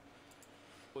too.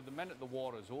 the minute the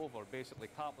war is over, basically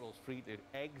capital is free to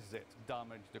exit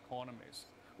damaged economies,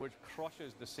 which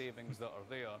crushes the savings that are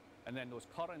there, and then those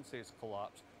currencies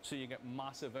collapse, so you get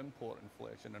massive import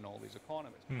inflation in all these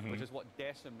economies, which is what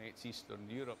decimates Eastern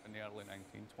Europe in the early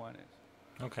 1920s.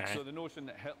 Okay. So the notion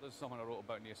that Hitler's someone I wrote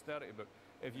about in the austerity book,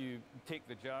 if you take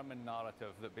the German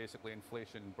narrative that basically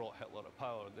inflation brought Hitler to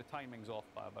power, the timing's off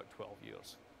by about 12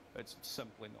 years. It's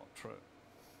simply not true.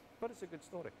 But it's a good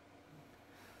story.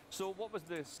 So what was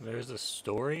this? There's a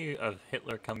story of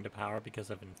Hitler coming to power because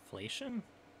of inflation?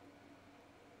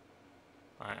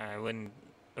 I wouldn't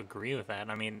agree with that.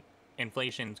 I mean,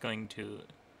 inflation is going to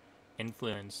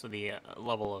influence the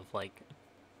level of, like,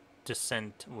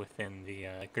 dissent within the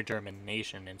German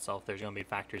nation itself. There's going to be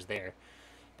factors there.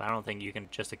 But I don't think you can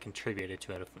just contribute it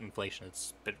to inflation.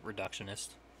 It's a bit reductionist.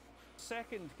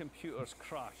 Second computers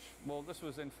crash. Well, this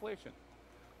was inflation.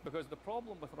 Because the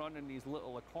problem with running these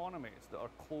little economies that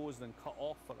are closed and cut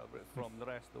off from the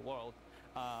rest of the world,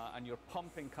 and you're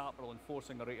pumping capital and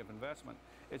forcing a rate of investment,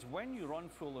 is when you run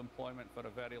full employment for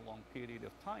a very long period of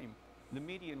time, the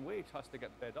median wage has to get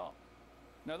bid up.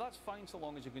 Now that's fine so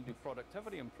long as you can do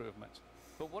productivity improvements.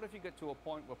 But what if you get to a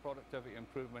point where productivity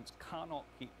improvements cannot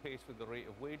keep pace with the rate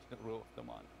of wage growth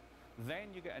demand? Then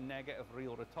you get a negative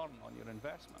real return on your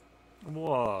investment.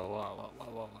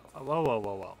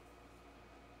 Whoa.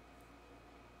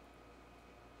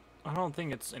 I don't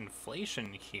think it's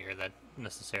inflation here that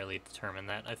necessarily determined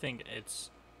that. I think it's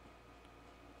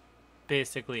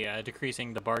basically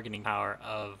decreasing the bargaining power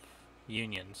of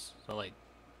unions. So, like,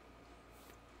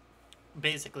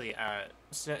 basically,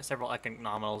 several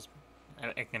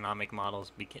economic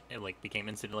models became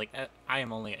instituted. Like, I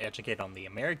am only educated on the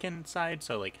American side,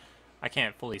 so, like, I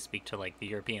can't fully speak to, like, the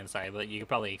European side, but you could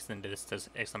probably extend this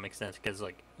to some extent, because,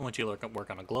 like, once you work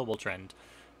on a global trend,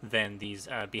 then these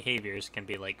behaviors can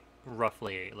be, like,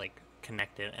 roughly, like,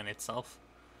 connected in itself.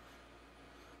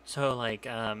 So, like,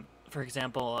 for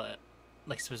example,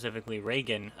 like, specifically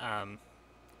Reagan,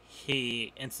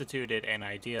 he instituted an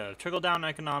idea of trickle-down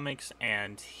economics,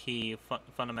 and he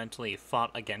fundamentally fought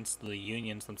against the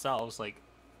unions themselves, like,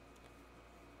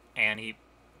 and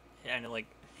like,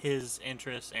 his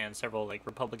interests and several, like,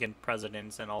 Republican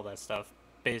presidents and all that stuff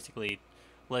basically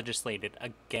legislated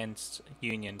against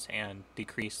unions and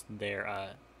decreased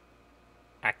their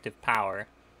active power,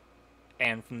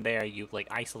 and from there you, like,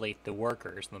 isolate the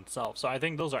workers themselves. So I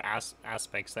think those are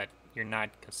aspects that you're not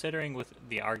considering with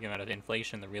the argument of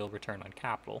inflation, the real return on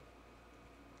capital.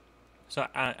 So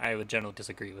I would generally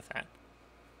disagree with that.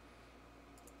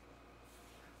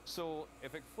 So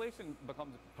if inflation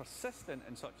becomes persistent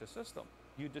in such a system,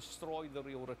 you destroy the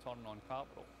real return on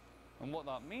capital. And what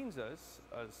that means is,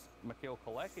 as Mikhail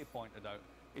Kalecki pointed out,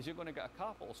 is you're going to get a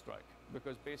capital strike,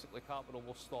 because basically capital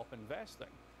will stop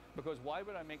investing. Because why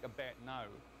would I make a bet now,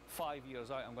 5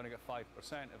 years out, I'm going to get 5%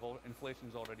 if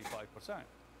inflation's already 5%?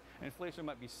 Inflation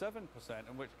might be 7%,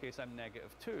 in which case I'm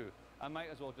 -2. I might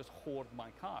as well just hoard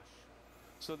my cash.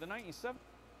 So the 97.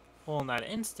 Well, in that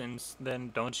instance,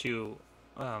 then don't you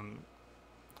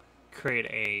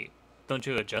don't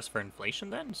you adjust for inflation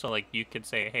then? So like you could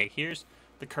say, hey, here's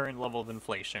the current level of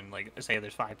inflation, like say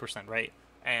there's 5%, right?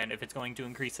 And if it's going to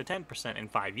increase to 10% in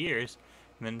 5 years,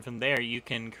 then from there you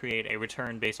can create a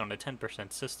return based on a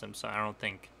 10% system. So I don't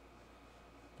think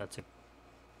that's a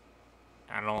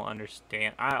I don't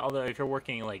understand. Although if you're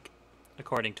working like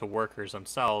according to workers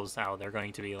themselves, how they're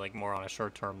going to be like more on a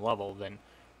short-term level, then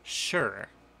sure.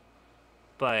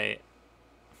 But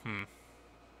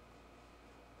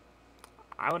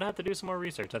I would have to do some more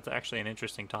research. That's actually an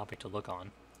interesting topic to look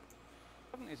on.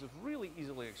 Is really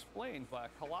easily explained by a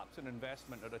collapse in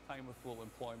investment at a time of full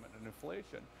employment and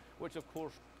inflation, which of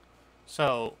course.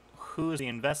 So who's the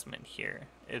investment here?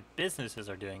 If businesses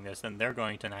are doing this, then they're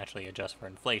going to naturally adjust for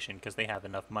inflation because they have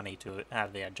enough money to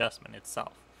have the adjustment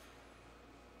itself.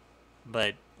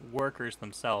 But workers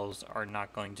themselves are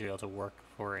not going to be able to work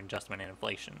for adjustment in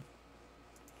inflation.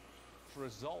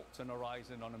 Results in a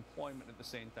rise in unemployment at the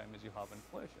same time as you have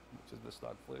inflation, which is the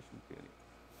stagflation period.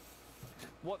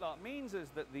 What that means is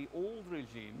that the old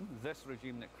regime, this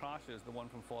regime that crashes, the one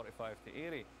from 45 to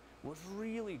 80, was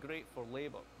really great for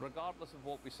labour, regardless of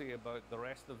what we say about the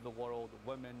rest of the world,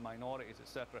 women, minorities,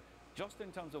 etc. Just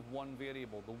in terms of one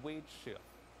variable, the wage share.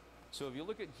 So if you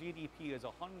look at GDP as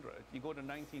 100, you go to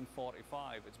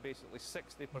 1945, it's basically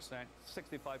 60%,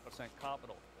 65%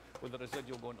 capital, with the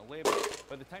residual going to labour.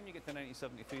 By the time you get to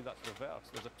 1973, that's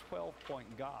reversed. There's a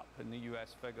 12-point gap in the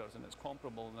US figures, and it's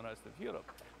comparable in the rest of Europe,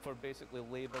 for basically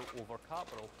labour over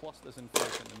capital, plus there's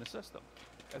inflation in the system.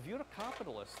 If you're a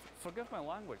capitalist, forgive my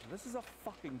language, this is a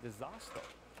fucking disaster.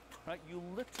 Right? You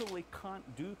literally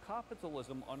can't do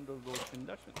capitalism under those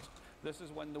conditions. This is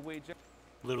when the wage...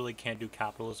 Literally can't do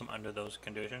capitalism under those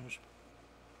conditions?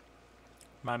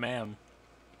 My man,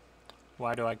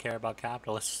 why do I care about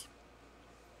capitalists?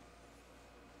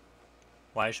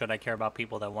 Why should I care about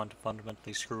people that want to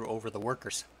fundamentally screw over the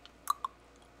workers?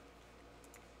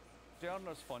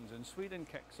 Earners funds in Sweden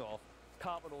kicks off.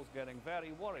 Capital's getting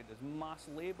very worried. There's mass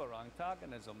labour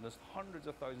antagonism. There's hundreds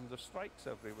of thousands of strikes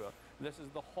everywhere. This is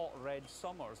the hot red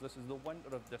summers. This is the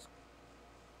winter of this.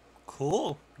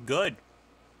 Cool. Good.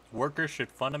 Workers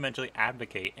should fundamentally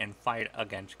advocate and fight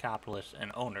against capitalists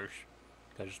and owners,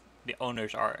 because the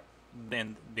owners are,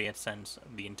 in the sense,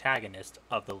 the antagonist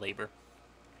of the labor.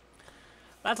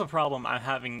 That's a problem I'm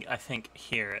having, I think,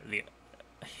 here.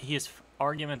 His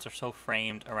arguments are so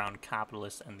framed around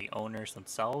capitalists and the owners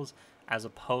themselves, as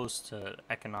opposed to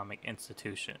economic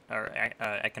institution or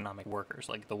economic workers,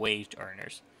 like the wage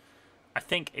earners. I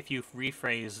think if you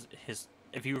rephrase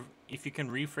if you can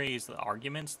rephrase the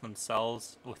arguments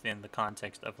themselves within the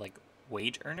context of like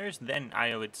wage earners, then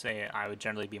I would say I would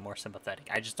generally be more sympathetic.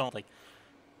 I just don't like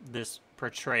this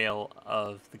portrayal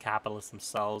of the capitalists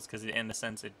themselves, because in a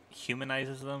sense it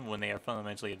humanizes them when they are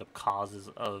fundamentally the causes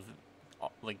of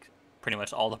like pretty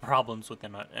much all the problems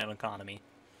within an economy.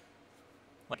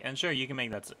 Like, and sure, you can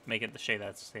make it the say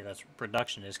that's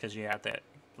reductionist, because you have to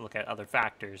look at other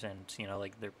factors, and you know,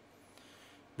 like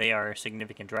they are a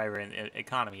significant driver in the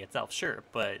economy itself, sure,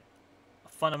 but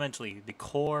fundamentally the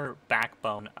core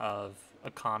backbone of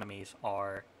economies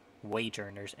are wage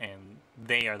earners, and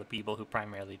they are the people who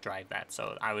primarily drive that.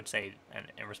 So I would say,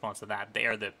 in response to that, they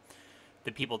are the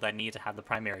people that need to have the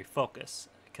primary focus,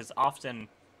 because often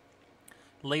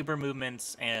labor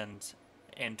movements and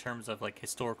in terms of like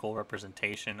historical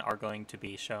representation are going to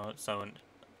be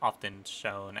often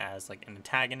shown as like an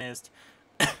antagonist.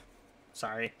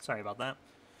 sorry about that.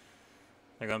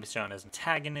 They're going to be shown as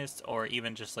antagonists, or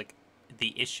even just like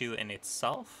the issue in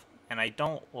itself. And I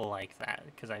don't like that,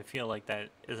 because I feel like that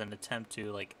is an attempt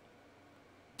to like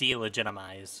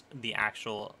delegitimize the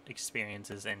actual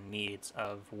experiences and needs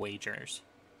of wage earners.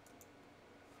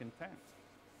 Content.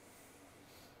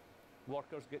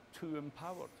 Workers get too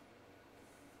empowered.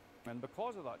 And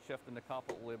because of that shift in the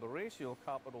capital-labor ratio,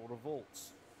 capital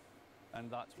revolts. And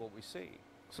that's what we see.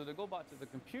 So to go back to the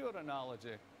computer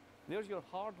analogy, there's your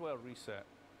hardware reset.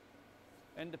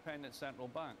 Independent central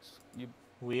banks.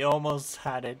 We almost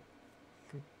had it.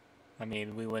 I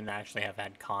mean, we wouldn't actually have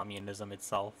had communism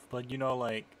itself, but you know,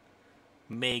 like,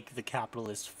 make the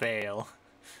capitalists fail.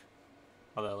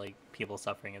 Although, like, people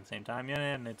suffering at the same time,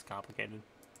 yeah, and it's complicated.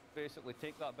 basically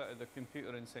take that bit of the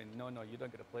computer and say, no, no, you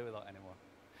don't get to play with that anymore,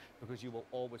 because you will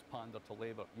always pander to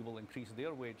Labour. You will increase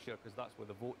their wage share because that's where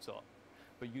the votes are,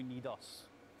 but you need us.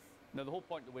 Now, the whole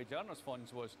point of the wage earners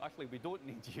funds was, actually, we don't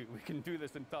need you. We can do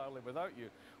this entirely without you,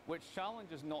 which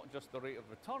challenges not just the rate of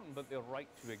return, but their right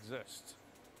to exist,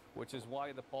 which is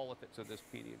why the politics of this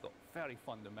period got very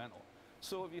fundamental.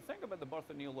 So if you think about the birth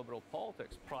of neoliberal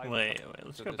politics, Wait,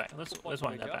 let's go back. Let's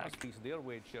wind that back. Increase their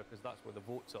wage share because that's where the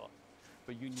votes are,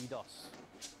 but you need us.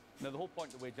 Now, the whole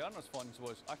point of the wage earners funds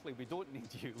was, actually, we don't need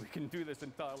you. We can do this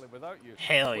entirely without you.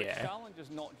 Hell which yeah.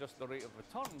 challenges not just the rate of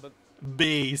return, but...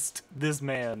 Beast. This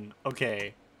man,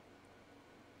 okay.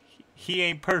 He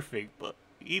ain't perfect, but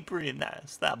he pretty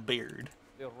nice. That beard.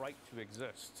 Their right to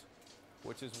exist,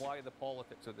 which is why the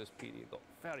politics of this period got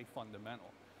very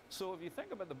fundamental. So if you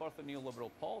think about the birth of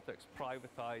neoliberal politics,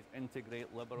 privatise,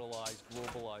 integrate, liberalise,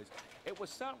 globalise, it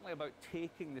was certainly about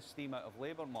taking the steam out of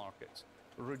labour markets,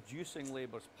 reducing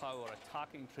Labour's power,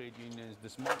 attacking trade unions,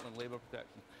 dismantling labour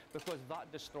protections, because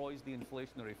that destroys the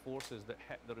inflationary forces that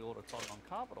hit the real return on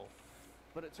capital.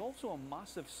 But it's also a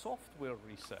massive software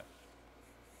reset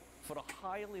for a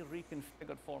highly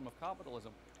reconfigured form of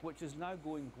capitalism, which is now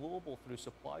going global through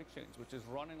supply chains, which is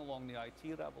running along the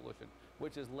IT revolution,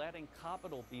 which is letting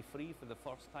capital be free for the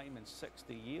first time in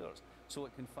 60 years so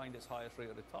it can find its highest rate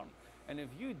of return. And if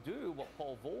you do what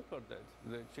Paul Volcker did,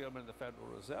 the chairman of the Federal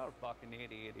Reserve back in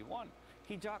 80-81,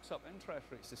 he jacks up interest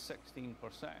rates to 16%.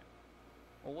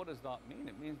 Well, what does that mean?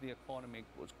 It means the economy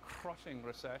was crushing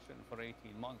recession for 18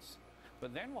 months.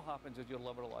 But then what happens is you're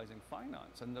liberalizing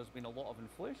finance, and there's been a lot of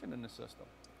inflation in the system.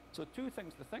 So two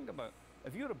things to think about.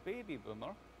 If you're a baby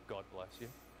boomer, God bless you,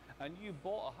 and you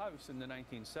bought a house in the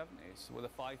 1970s with a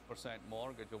 5%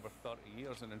 mortgage over 30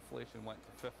 years and inflation went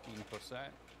to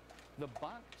 15%, the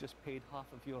bank just paid half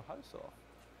of your house off.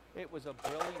 It was a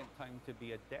brilliant time to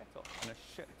be a debtor and a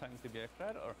shit time to be a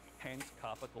creditor, hence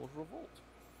capital's revolt,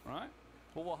 right?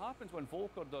 But what happens when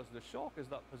Volcker does the shock is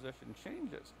that position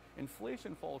changes.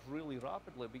 Inflation falls really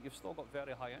rapidly, but you've still got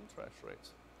very high interest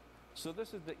rates. So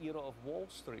this is the era of Wall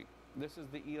Street. This is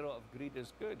the era of greed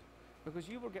is good, because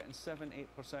you were getting 7-8%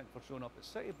 for showing up at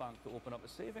Citibank to open up a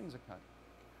savings account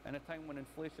in a time when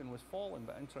inflation was falling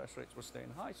but interest rates were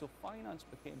staying high. So finance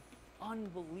became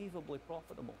unbelievably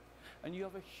profitable. And you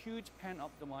have a huge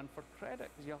pent-up demand for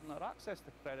credit because you haven't had access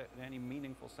to credit in any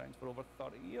meaningful sense for over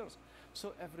 30 years.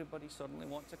 So everybody suddenly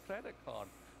wants a credit card.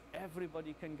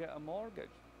 Everybody can get a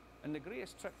mortgage. And the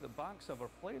greatest trick the banks ever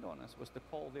played on us was to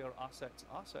call their assets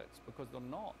assets, because they're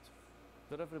not.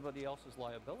 They're everybody else's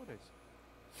liabilities.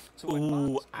 So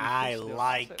ooh, I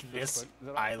like this.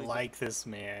 I like this,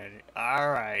 man.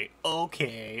 Alright,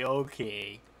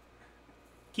 okay.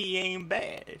 He ain't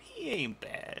bad.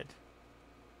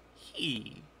 Here,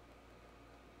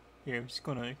 I'm just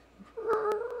gonna...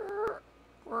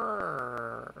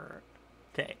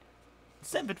 Okay.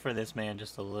 Step it for this man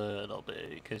just a little bit,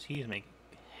 because he's making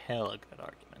hella good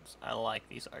arguments. I like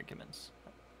these arguments.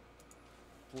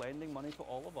 Lending money to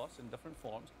all of us in different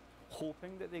forms,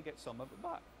 hoping that they get some of it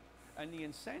back. And the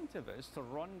incentive is to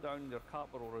run down their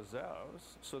capital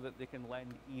reserves so that they can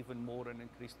lend even more and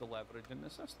increase the leverage in the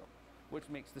system, which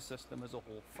makes the system as a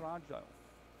whole fragile.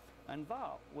 And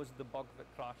that was the bug that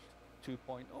crashed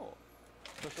 2.0.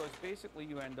 Because basically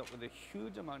you end up with a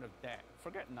huge amount of debt.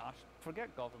 Forget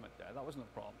government debt, that wasn't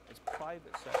a problem. It's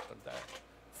private sector debt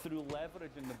through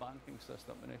leverage in the banking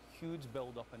system and a huge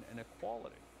build-up in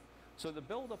inequality. So the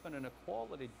build-up in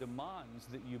inequality demands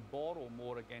that you borrow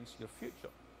more against your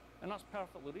future. And that's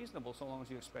perfectly reasonable so long as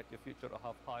you expect your future to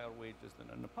have higher wages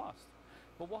than in the past.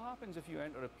 But what happens if you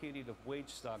enter a period of wage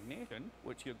stagnation,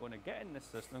 which you're going to get in this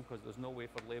system because there's no way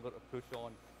for Labour to push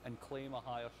on and claim a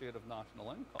higher share of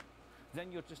national income?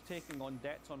 Then you're just taking on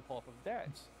debts on top of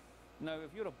debts. Now,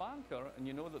 if you're a banker and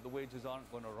you know that the wages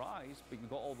aren't going to rise, but you've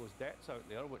got all those debts out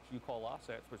there, which you call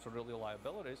assets, which are really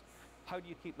liabilities, how do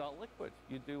you keep that liquid?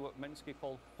 You do what Minsky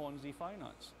called Ponzi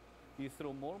finance. You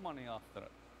throw more money after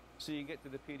it. So you get to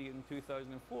the period in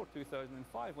 2004,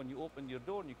 2005, when you opened your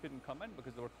door and you couldn't come in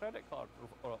because there were credit card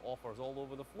offers all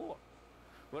over the floor,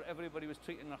 where everybody was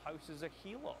treating their house as a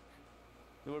HELOC.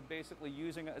 They were basically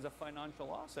using it as a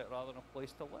financial asset rather than a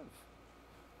place to live.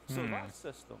 So that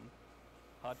system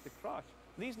had to crash.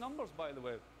 These numbers, by the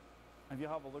way, if you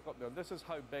have a look up there, this is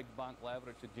how big bank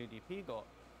leverage to GDP got.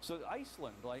 So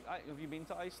Iceland, have you been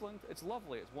to Iceland? It's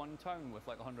lovely. It's one town with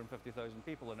like 150,000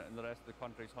 people in it, and the rest of the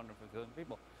country is 150,000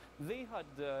 people. They had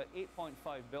 8.5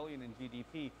 billion in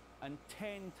GDP and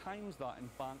 10 times that in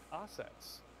bank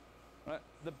assets. Right?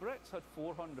 The Brits had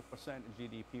 400% in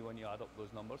GDP when you add up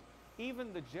those numbers.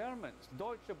 Even the Germans,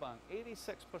 Deutsche Bank,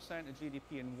 86% of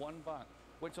GDP in one bank.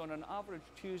 which on an average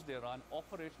Tuesday ran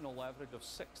operational leverage of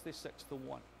 66 to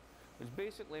 1, which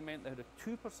basically meant they had a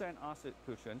 2% asset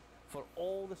cushion for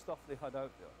all the stuff they had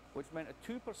out there, which meant a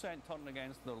 2% turn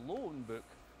against their loan book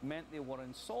meant they were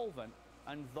insolvent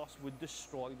and thus would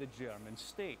destroy the German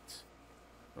state.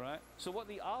 Right? So what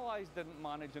the Allies didn't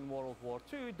manage in World War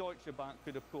II, Deutsche Bank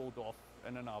could have pulled off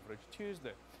in an average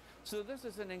Tuesday. So this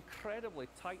is an incredibly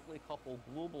tightly coupled,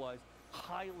 globalized,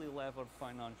 highly levered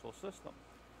financial system.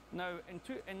 Now,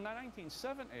 in the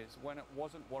 1970s, when it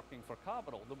wasn't working for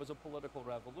capital, there was a political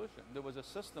revolution. There was a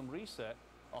system reset,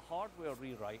 a hardware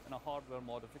rewrite, and a hardware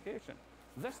modification.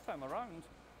 This time around,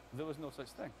 there was no such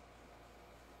thing.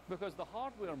 Because the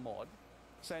hardware mod,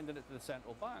 sending it to the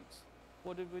central banks,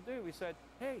 what did we do? We said,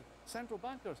 hey, central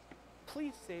bankers,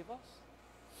 please save us.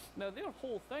 Now, their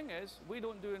whole thing is, we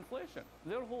don't do inflation.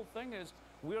 Their whole thing is,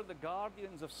 we're the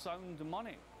guardians of sound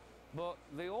money. But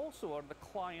they also are the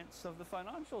clients of the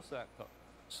financial sector.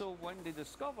 So when they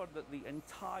discovered that the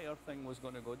entire thing was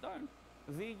going to go down,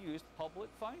 they used public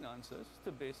finances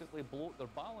to basically bloat their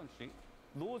balance sheet.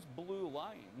 Those blue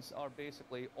lines are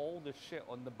basically all the shit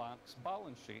on the bank's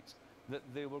balance sheets that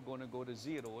they were going to go to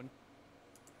zero. And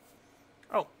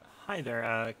oh, hi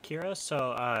there, Kira.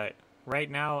 So,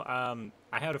 right now,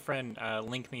 I had a friend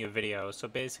link me a video. So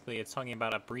basically, it's talking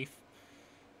about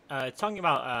it's talking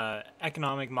about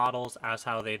economic models as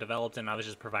how they developed, and I was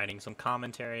just providing some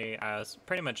commentary. As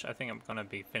pretty much, I think I'm gonna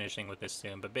be finishing with this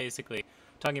soon. But basically,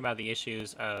 talking about the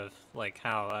issues of like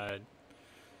how,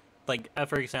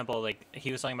 for example, like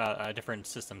he was talking about different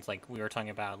systems. Like we were talking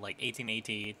about like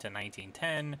 1880 to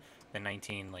 1910, then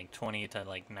 1920 to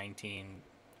like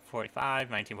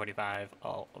 1945,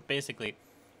 all basically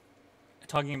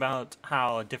talking about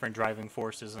how different driving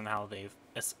forces and how they've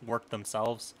worked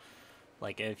themselves.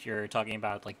 Like if you're talking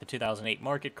about like the 2008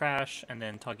 market crash, and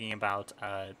then talking about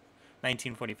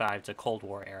 1945 to Cold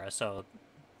War era. So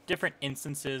different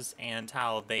instances and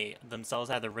how they themselves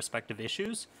have their respective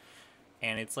issues.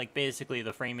 And it's like basically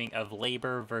the framing of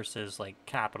labor versus like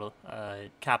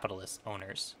capitalist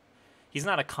owners. He's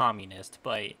not a communist,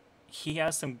 but he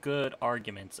has some good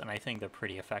arguments, and I think they're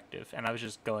pretty effective. And I was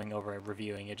just going over it,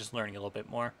 reviewing it, just learning a little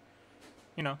bit more.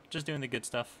 You know, just doing the good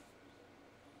stuff.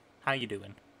 How you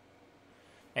doing?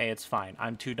 Hey, it's fine.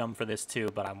 I'm too dumb for this too,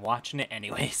 but I'm watching it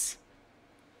anyways.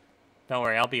 Don't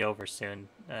worry, I'll be over soon.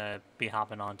 Be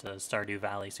hopping on to Stardew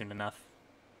Valley soon enough.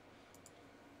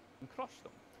 and crush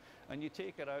them. And you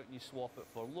take it out and you swap it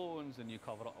for loans and you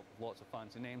cover it up with lots of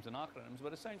fancy names and acronyms,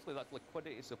 but essentially that's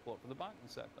liquidity support for the banking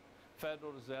sector.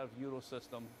 Federal Reserve, Euro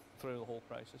system through the whole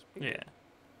crisis period. Yeah.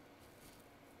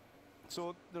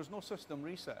 So there's no system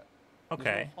reset. Okay.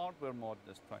 There's no hardware mod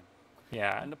this time.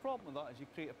 Yeah. And the problem with that is you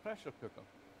create a pressure cooker.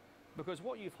 Because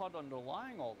what you've had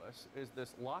underlying all this is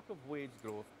this lack of wage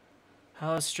growth.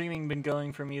 How has streaming been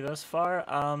going for me thus far?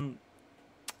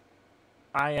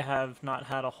 I have not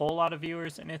had a whole lot of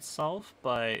viewers in itself,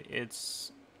 but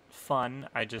it's fun.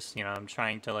 I just, you know, I'm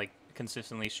trying to like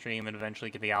consistently stream and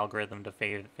eventually get the algorithm to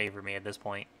favor me at this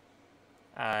point.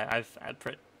 I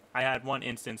had one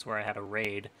instance where I had a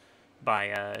raid by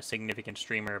a significant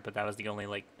streamer, but that was the only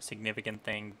like significant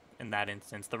thing in that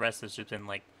instance. The rest has just been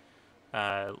like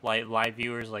live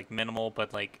viewers, like minimal,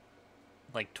 but like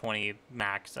 20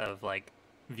 max of like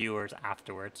viewers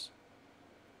afterwards.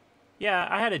 Yeah,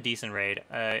 I had a decent raid.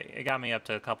 It got me up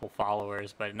to a couple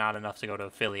followers, but not enough to go to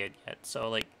affiliate yet. So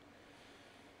like,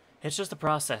 it's just a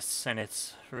process, and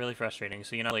it's really frustrating.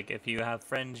 So, you know, like if you have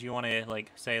friends you want to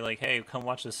like say like, hey, come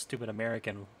watch this stupid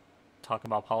American talk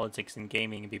about politics and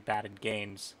gaming and be bad at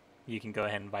games, you can go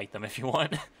ahead and invite them if you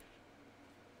want.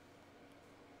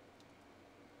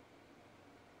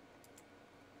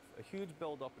 A huge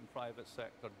build-up in private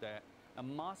sector debt, a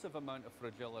massive amount of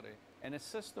fragility, in a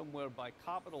system whereby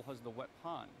capital has the whip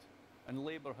hand and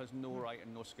labour has no right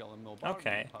and no skill and no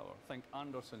bargaining power. Think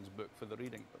Anderson's book for the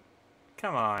reading book.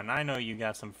 Come on, I know you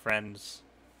got some friends.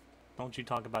 Don't you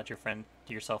talk about your friend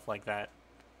to yourself like that.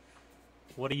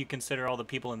 What do you consider all the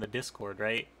people in the Discord,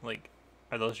 right? Like,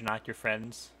 are those not your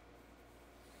friends?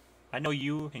 I know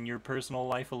you in your personal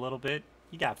life a little bit.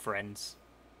 You got friends.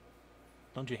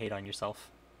 Don't you hate on yourself?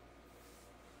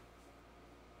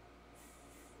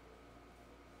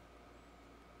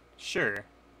 Sure.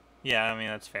 Yeah, I mean,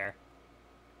 that's fair.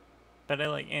 But I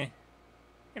like, you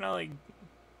know, like,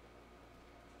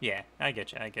 yeah, I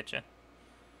get you.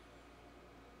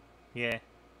 Yeah.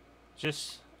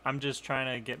 I'm just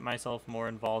trying to get myself more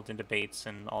involved in debates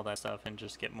and all that stuff and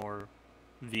just get more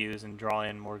views and draw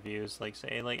in more views. Like,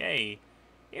 say, like, hey,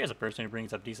 here's a person who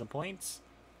brings up decent points.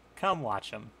 Come watch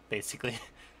them, basically.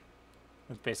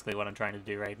 That's basically what I'm trying to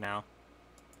do right now.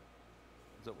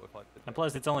 that we've had today. And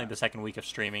plus, it's only the second week of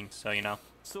streaming, so, you know.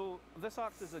 So this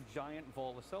acts as a giant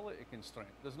volatility constraint.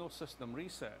 There's no system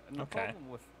reset. And the Okay. problem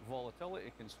with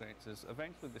volatility constraints is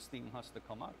eventually the steam has to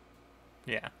come out.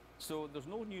 Yeah. So there's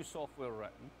no new software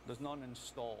written, there's none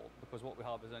installed, because what we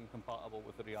have is incompatible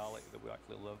with the reality that we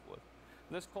actually live with.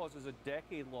 This causes a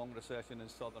decade-long recession in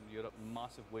Southern Europe,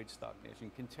 massive wage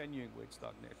stagnation, continuing wage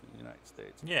stagnation in the United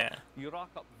States. Yeah. You rack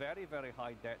up very, very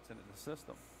high debts into the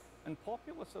system. And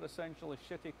populists are essentially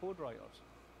shitty code writers.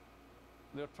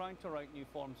 They're trying to write new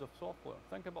forms of software.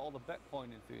 Think about all the Bitcoin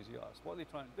enthusiasts. What are they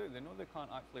trying to do? They know they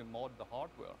can't actually mod the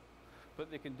hardware,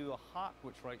 but they can do a hack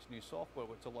which writes new software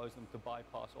which allows them to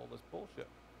bypass all this bullshit.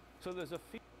 So there's a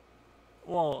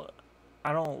Well,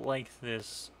 I don't like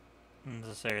this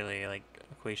necessarily, like,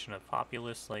 equation of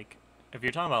populace. Like, if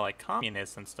you're talking about, like,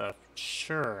 communists and stuff,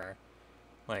 sure.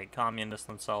 Like, communists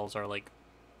themselves are, like,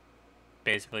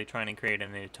 basically trying to create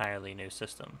an entirely new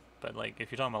system. But, like,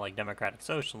 if you're talking about, like, democratic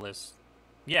socialists,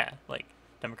 yeah, like,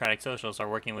 democratic socialists are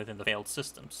working within the failed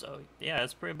system, so, yeah,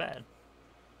 it's pretty bad.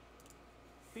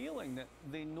 feeling that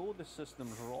they know the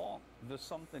system's wrong. There's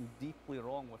something deeply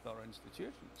wrong with our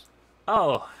institutions.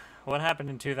 Oh, what happened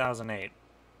in 2008?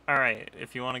 Alright,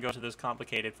 if you want to go to this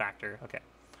complicated factor, okay.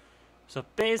 So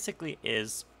basically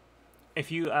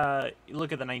if you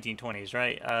look at the 1920s,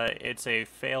 right, it's a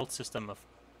failed system of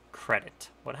credit.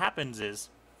 What happens is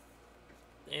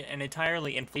an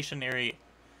entirely inflationary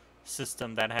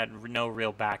system that had no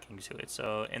real backing to it.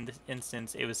 So in this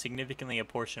instance, it was significantly a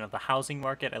portion of the housing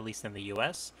market, at least in the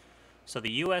U.S. So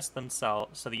the U.S.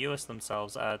 themselves,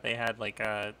 they had like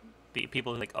the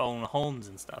people who like own homes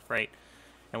and stuff, right?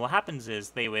 And what happens is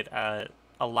they would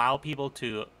allow people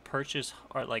to purchase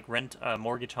or like rent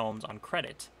mortgage homes on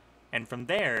credit, and from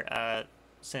there,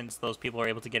 since those people are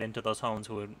able to get into those homes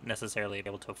who would necessarily be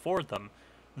able to afford them,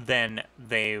 then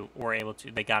they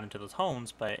got into those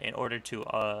homes. But in order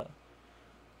to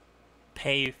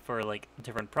pay for like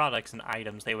different products and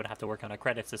items, they would have to work on a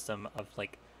credit system of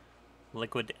like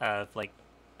liquid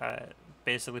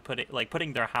basically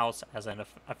putting their house as a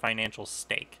financial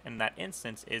stake. In that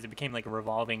instance, it became like a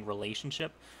revolving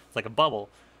relationship. It's like a bubble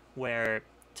where,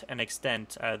 to an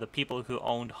extent, the people who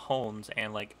owned homes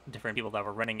and like different people that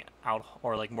were renting out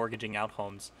or like mortgaging out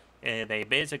homes, they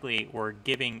basically were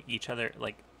giving each other,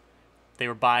 like, they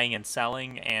were buying and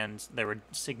selling, and there were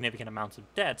significant amounts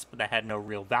of debts, but that had no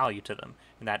real value to them.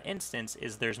 In that instance,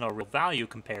 there's no real value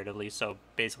comparatively, so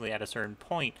basically at a certain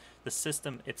point, the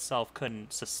system itself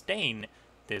couldn't sustain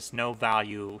this no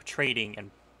value trading and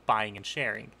buying and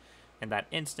sharing. In that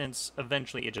instance,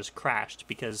 eventually it just crashed,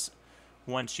 because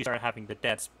once you start having the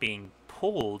debts being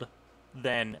pooled,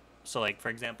 then, so like, for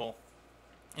example,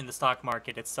 in the stock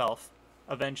market itself,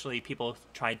 eventually people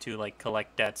tried to like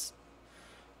collect debts,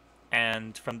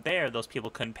 and from there, those people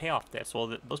couldn't pay off debts.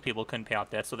 Well, those people couldn't pay off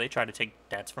debts, so they tried to take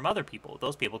debts from other people.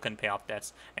 Those people couldn't pay off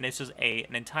debts. And it's just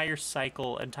an entire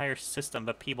cycle, entire system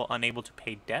of people unable to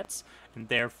pay debts, and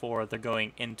therefore they're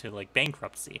going into, like,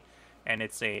 bankruptcy. And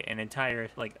it's an entire,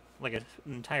 an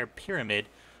entire pyramid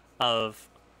of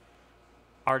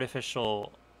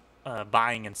artificial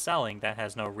buying and selling that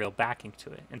has no real backing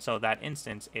to it. And so that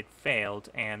instance, it failed,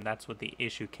 and that's what the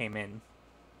issue came in.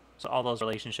 So all those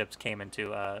relationships came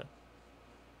into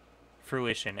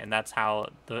fruition, and that's how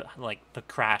the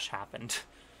crash happened.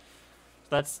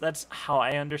 That's how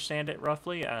I understand it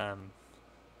roughly.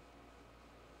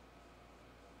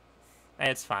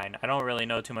 It's fine. I don't really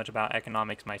know too much about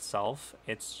economics myself.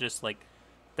 It's just like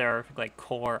there are like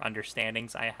core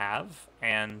understandings I have,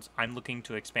 and I'm looking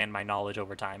to expand my knowledge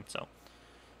over time. So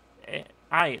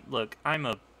I'm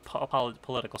a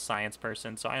political science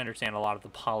person, so I understand a lot of the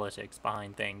politics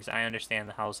behind things. I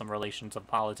understand how some relations of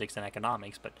politics and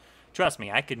economics, but trust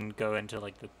me, I can go into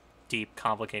like the deep,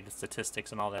 complicated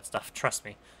statistics and all that stuff. Trust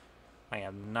me, I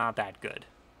am not that good.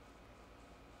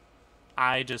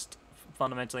 I just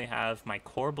fundamentally have my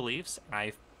core beliefs, and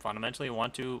I fundamentally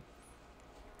want to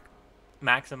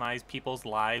maximize people's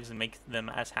lives and make them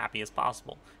as happy as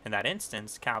possible. In that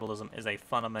instance, capitalism is a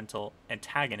fundamental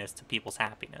antagonist to people's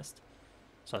happiness.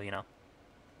 So, you know.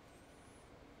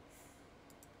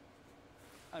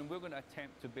 And we're going to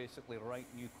attempt to basically write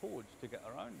new codes to get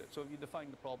around it. So if you define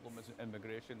the problem as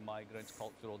immigration, migrants,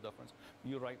 cultural difference,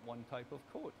 you write one type of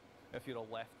code. If you're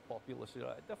a left populist, you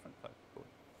write a different type of code.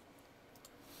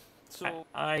 So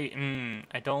I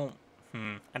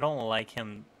don't like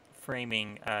him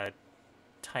framing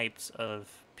types of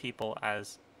people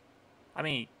as, I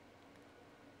mean,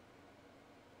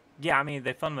 yeah, I mean,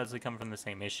 they fundamentally come from the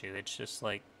same issue. It's just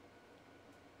like,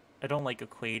 I don't like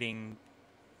equating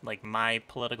like my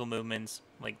political movements,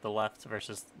 like the left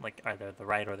versus like either the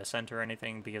right or the center or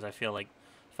anything, because I feel like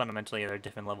fundamentally there are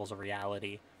different levels of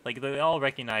reality. Like they all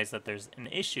recognize that there's an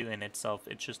issue in itself.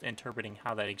 It's just interpreting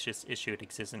how that issue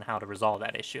exists and how to resolve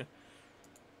that issue.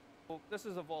 Well, this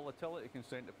is a volatility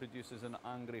constraint that produces an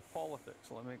angry politics.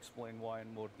 Let me explain why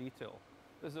in more detail.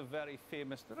 This is a very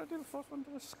famous. Did I do the first one?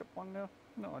 Did I skip one there?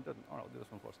 No, I didn't. All right, I'll do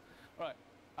this one first. All right.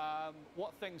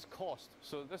 What things cost.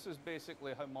 So this is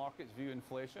basically how markets view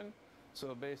inflation.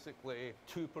 So basically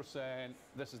 2%,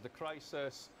 this is the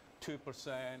crisis, 2%,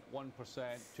 1%,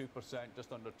 2%,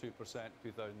 just under 2%,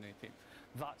 2018.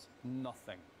 That's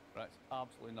nothing, right? It's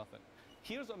absolutely nothing.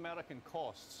 Here's American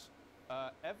costs.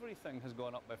 Everything has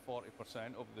gone up by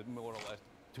 40% over the more or less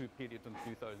two periods in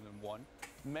 2001.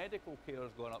 Medical care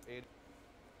has gone up 80%.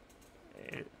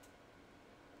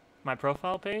 My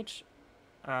profile page?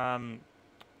 Okay,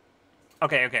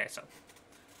 so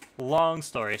long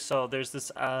story. So there's this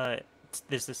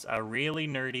really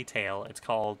nerdy tale. It's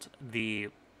called the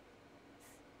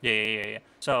yeah.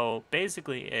 So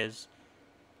basically is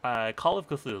Call of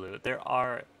Cthulhu. There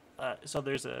are so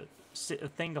there's a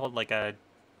thing called like a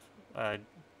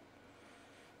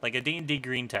D&D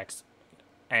green text.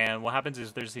 And what happens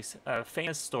is there's these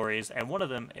famous stories, and one of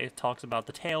them, it talks about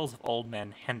the tales of Old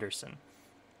Man Henderson.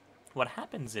 What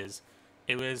happens is,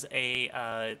 it was a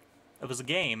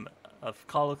game of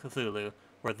Call of Cthulhu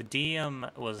where the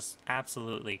DM was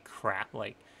absolutely crap.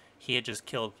 Like, he had just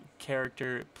killed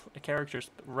characters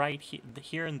right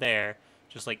here and there,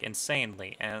 just like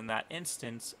insanely. And in that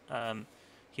instance,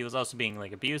 he was also being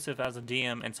like abusive as a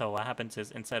DM, and so what happens is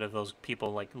instead of those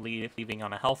people like leaving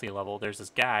on a healthy level, there's this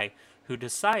guy who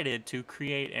decided to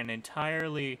create an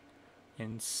entirely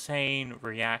insane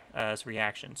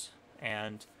reactions.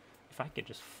 And if I could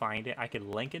just find it, I could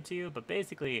link it to you. But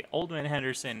basically, Old Man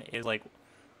Henderson is like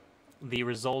the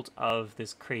result of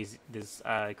this crazed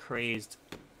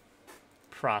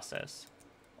process.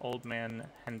 Old Man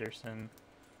Henderson.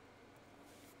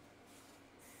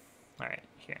 All right,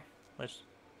 here. Let's.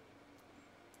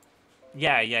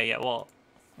 Yeah. Well,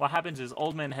 what happens is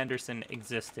Old Man Henderson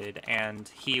existed, and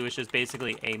he was just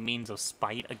basically a means of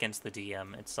spite against the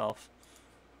DM itself.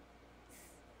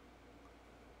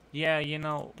 Yeah,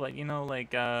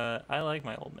 like, I like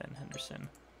my Old Man Henderson.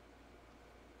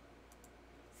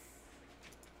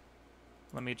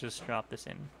 Let me just drop this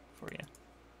in for you.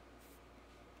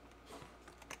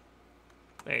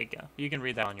 There you go. You can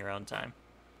read that on your own time.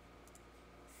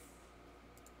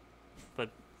 But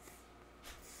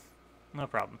no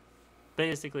problem.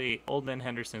 Basically, Old Man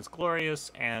Henderson's glorious,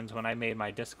 and when I made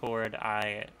my Discord,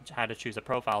 I had to choose a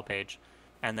profile page,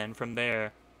 and then from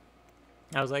there,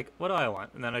 I was like, what do I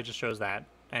want? And then I just chose that,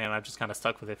 and I've just kind of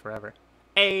stuck with it forever.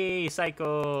 Hey,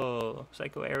 Psycho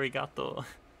arigato.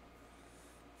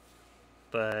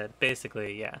 But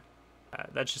basically, yeah,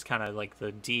 that's just kind of like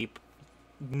the deep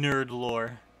nerd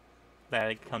lore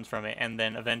that comes from it, and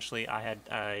then eventually I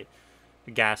had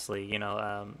Ghastly,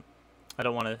 I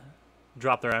don't want to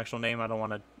drop their actual name. I don't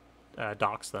want to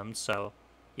dox them. So,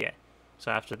 yeah.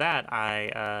 So after that,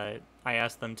 I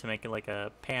asked them to make it like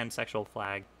a pansexual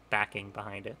flag backing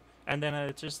behind it. And then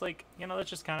it's just like, that's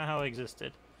just kind of how it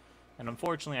existed. And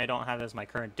unfortunately, I don't have it as my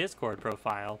current Discord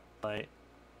profile, but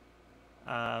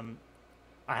I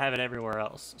have it everywhere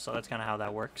else. So that's kind of how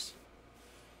that works.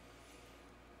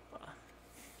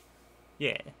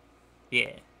 Yeah.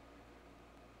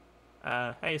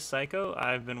 Hey, Psycho,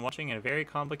 I've been watching a very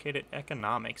complicated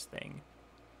economics thing.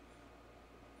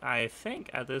 I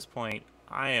think at this point,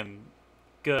 I am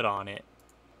good on it.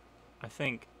 I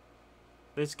think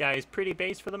this guy is pretty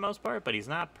base for the most part, but he's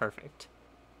not perfect.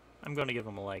 I'm going to give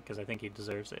him a like, because I think he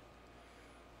deserves it.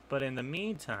 But in the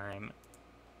meantime...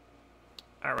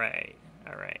 Alright.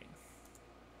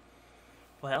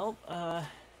 Well,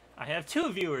 I have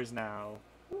 2 viewers now.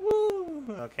 Woo!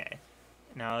 Okay.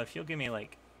 Now, if you'll give me,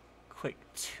 like, quick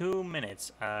 2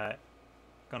 minutes,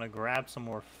 gonna grab some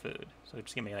more food. So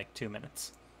just give me, like, 2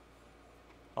 minutes.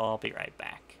 I'll be right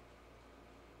back.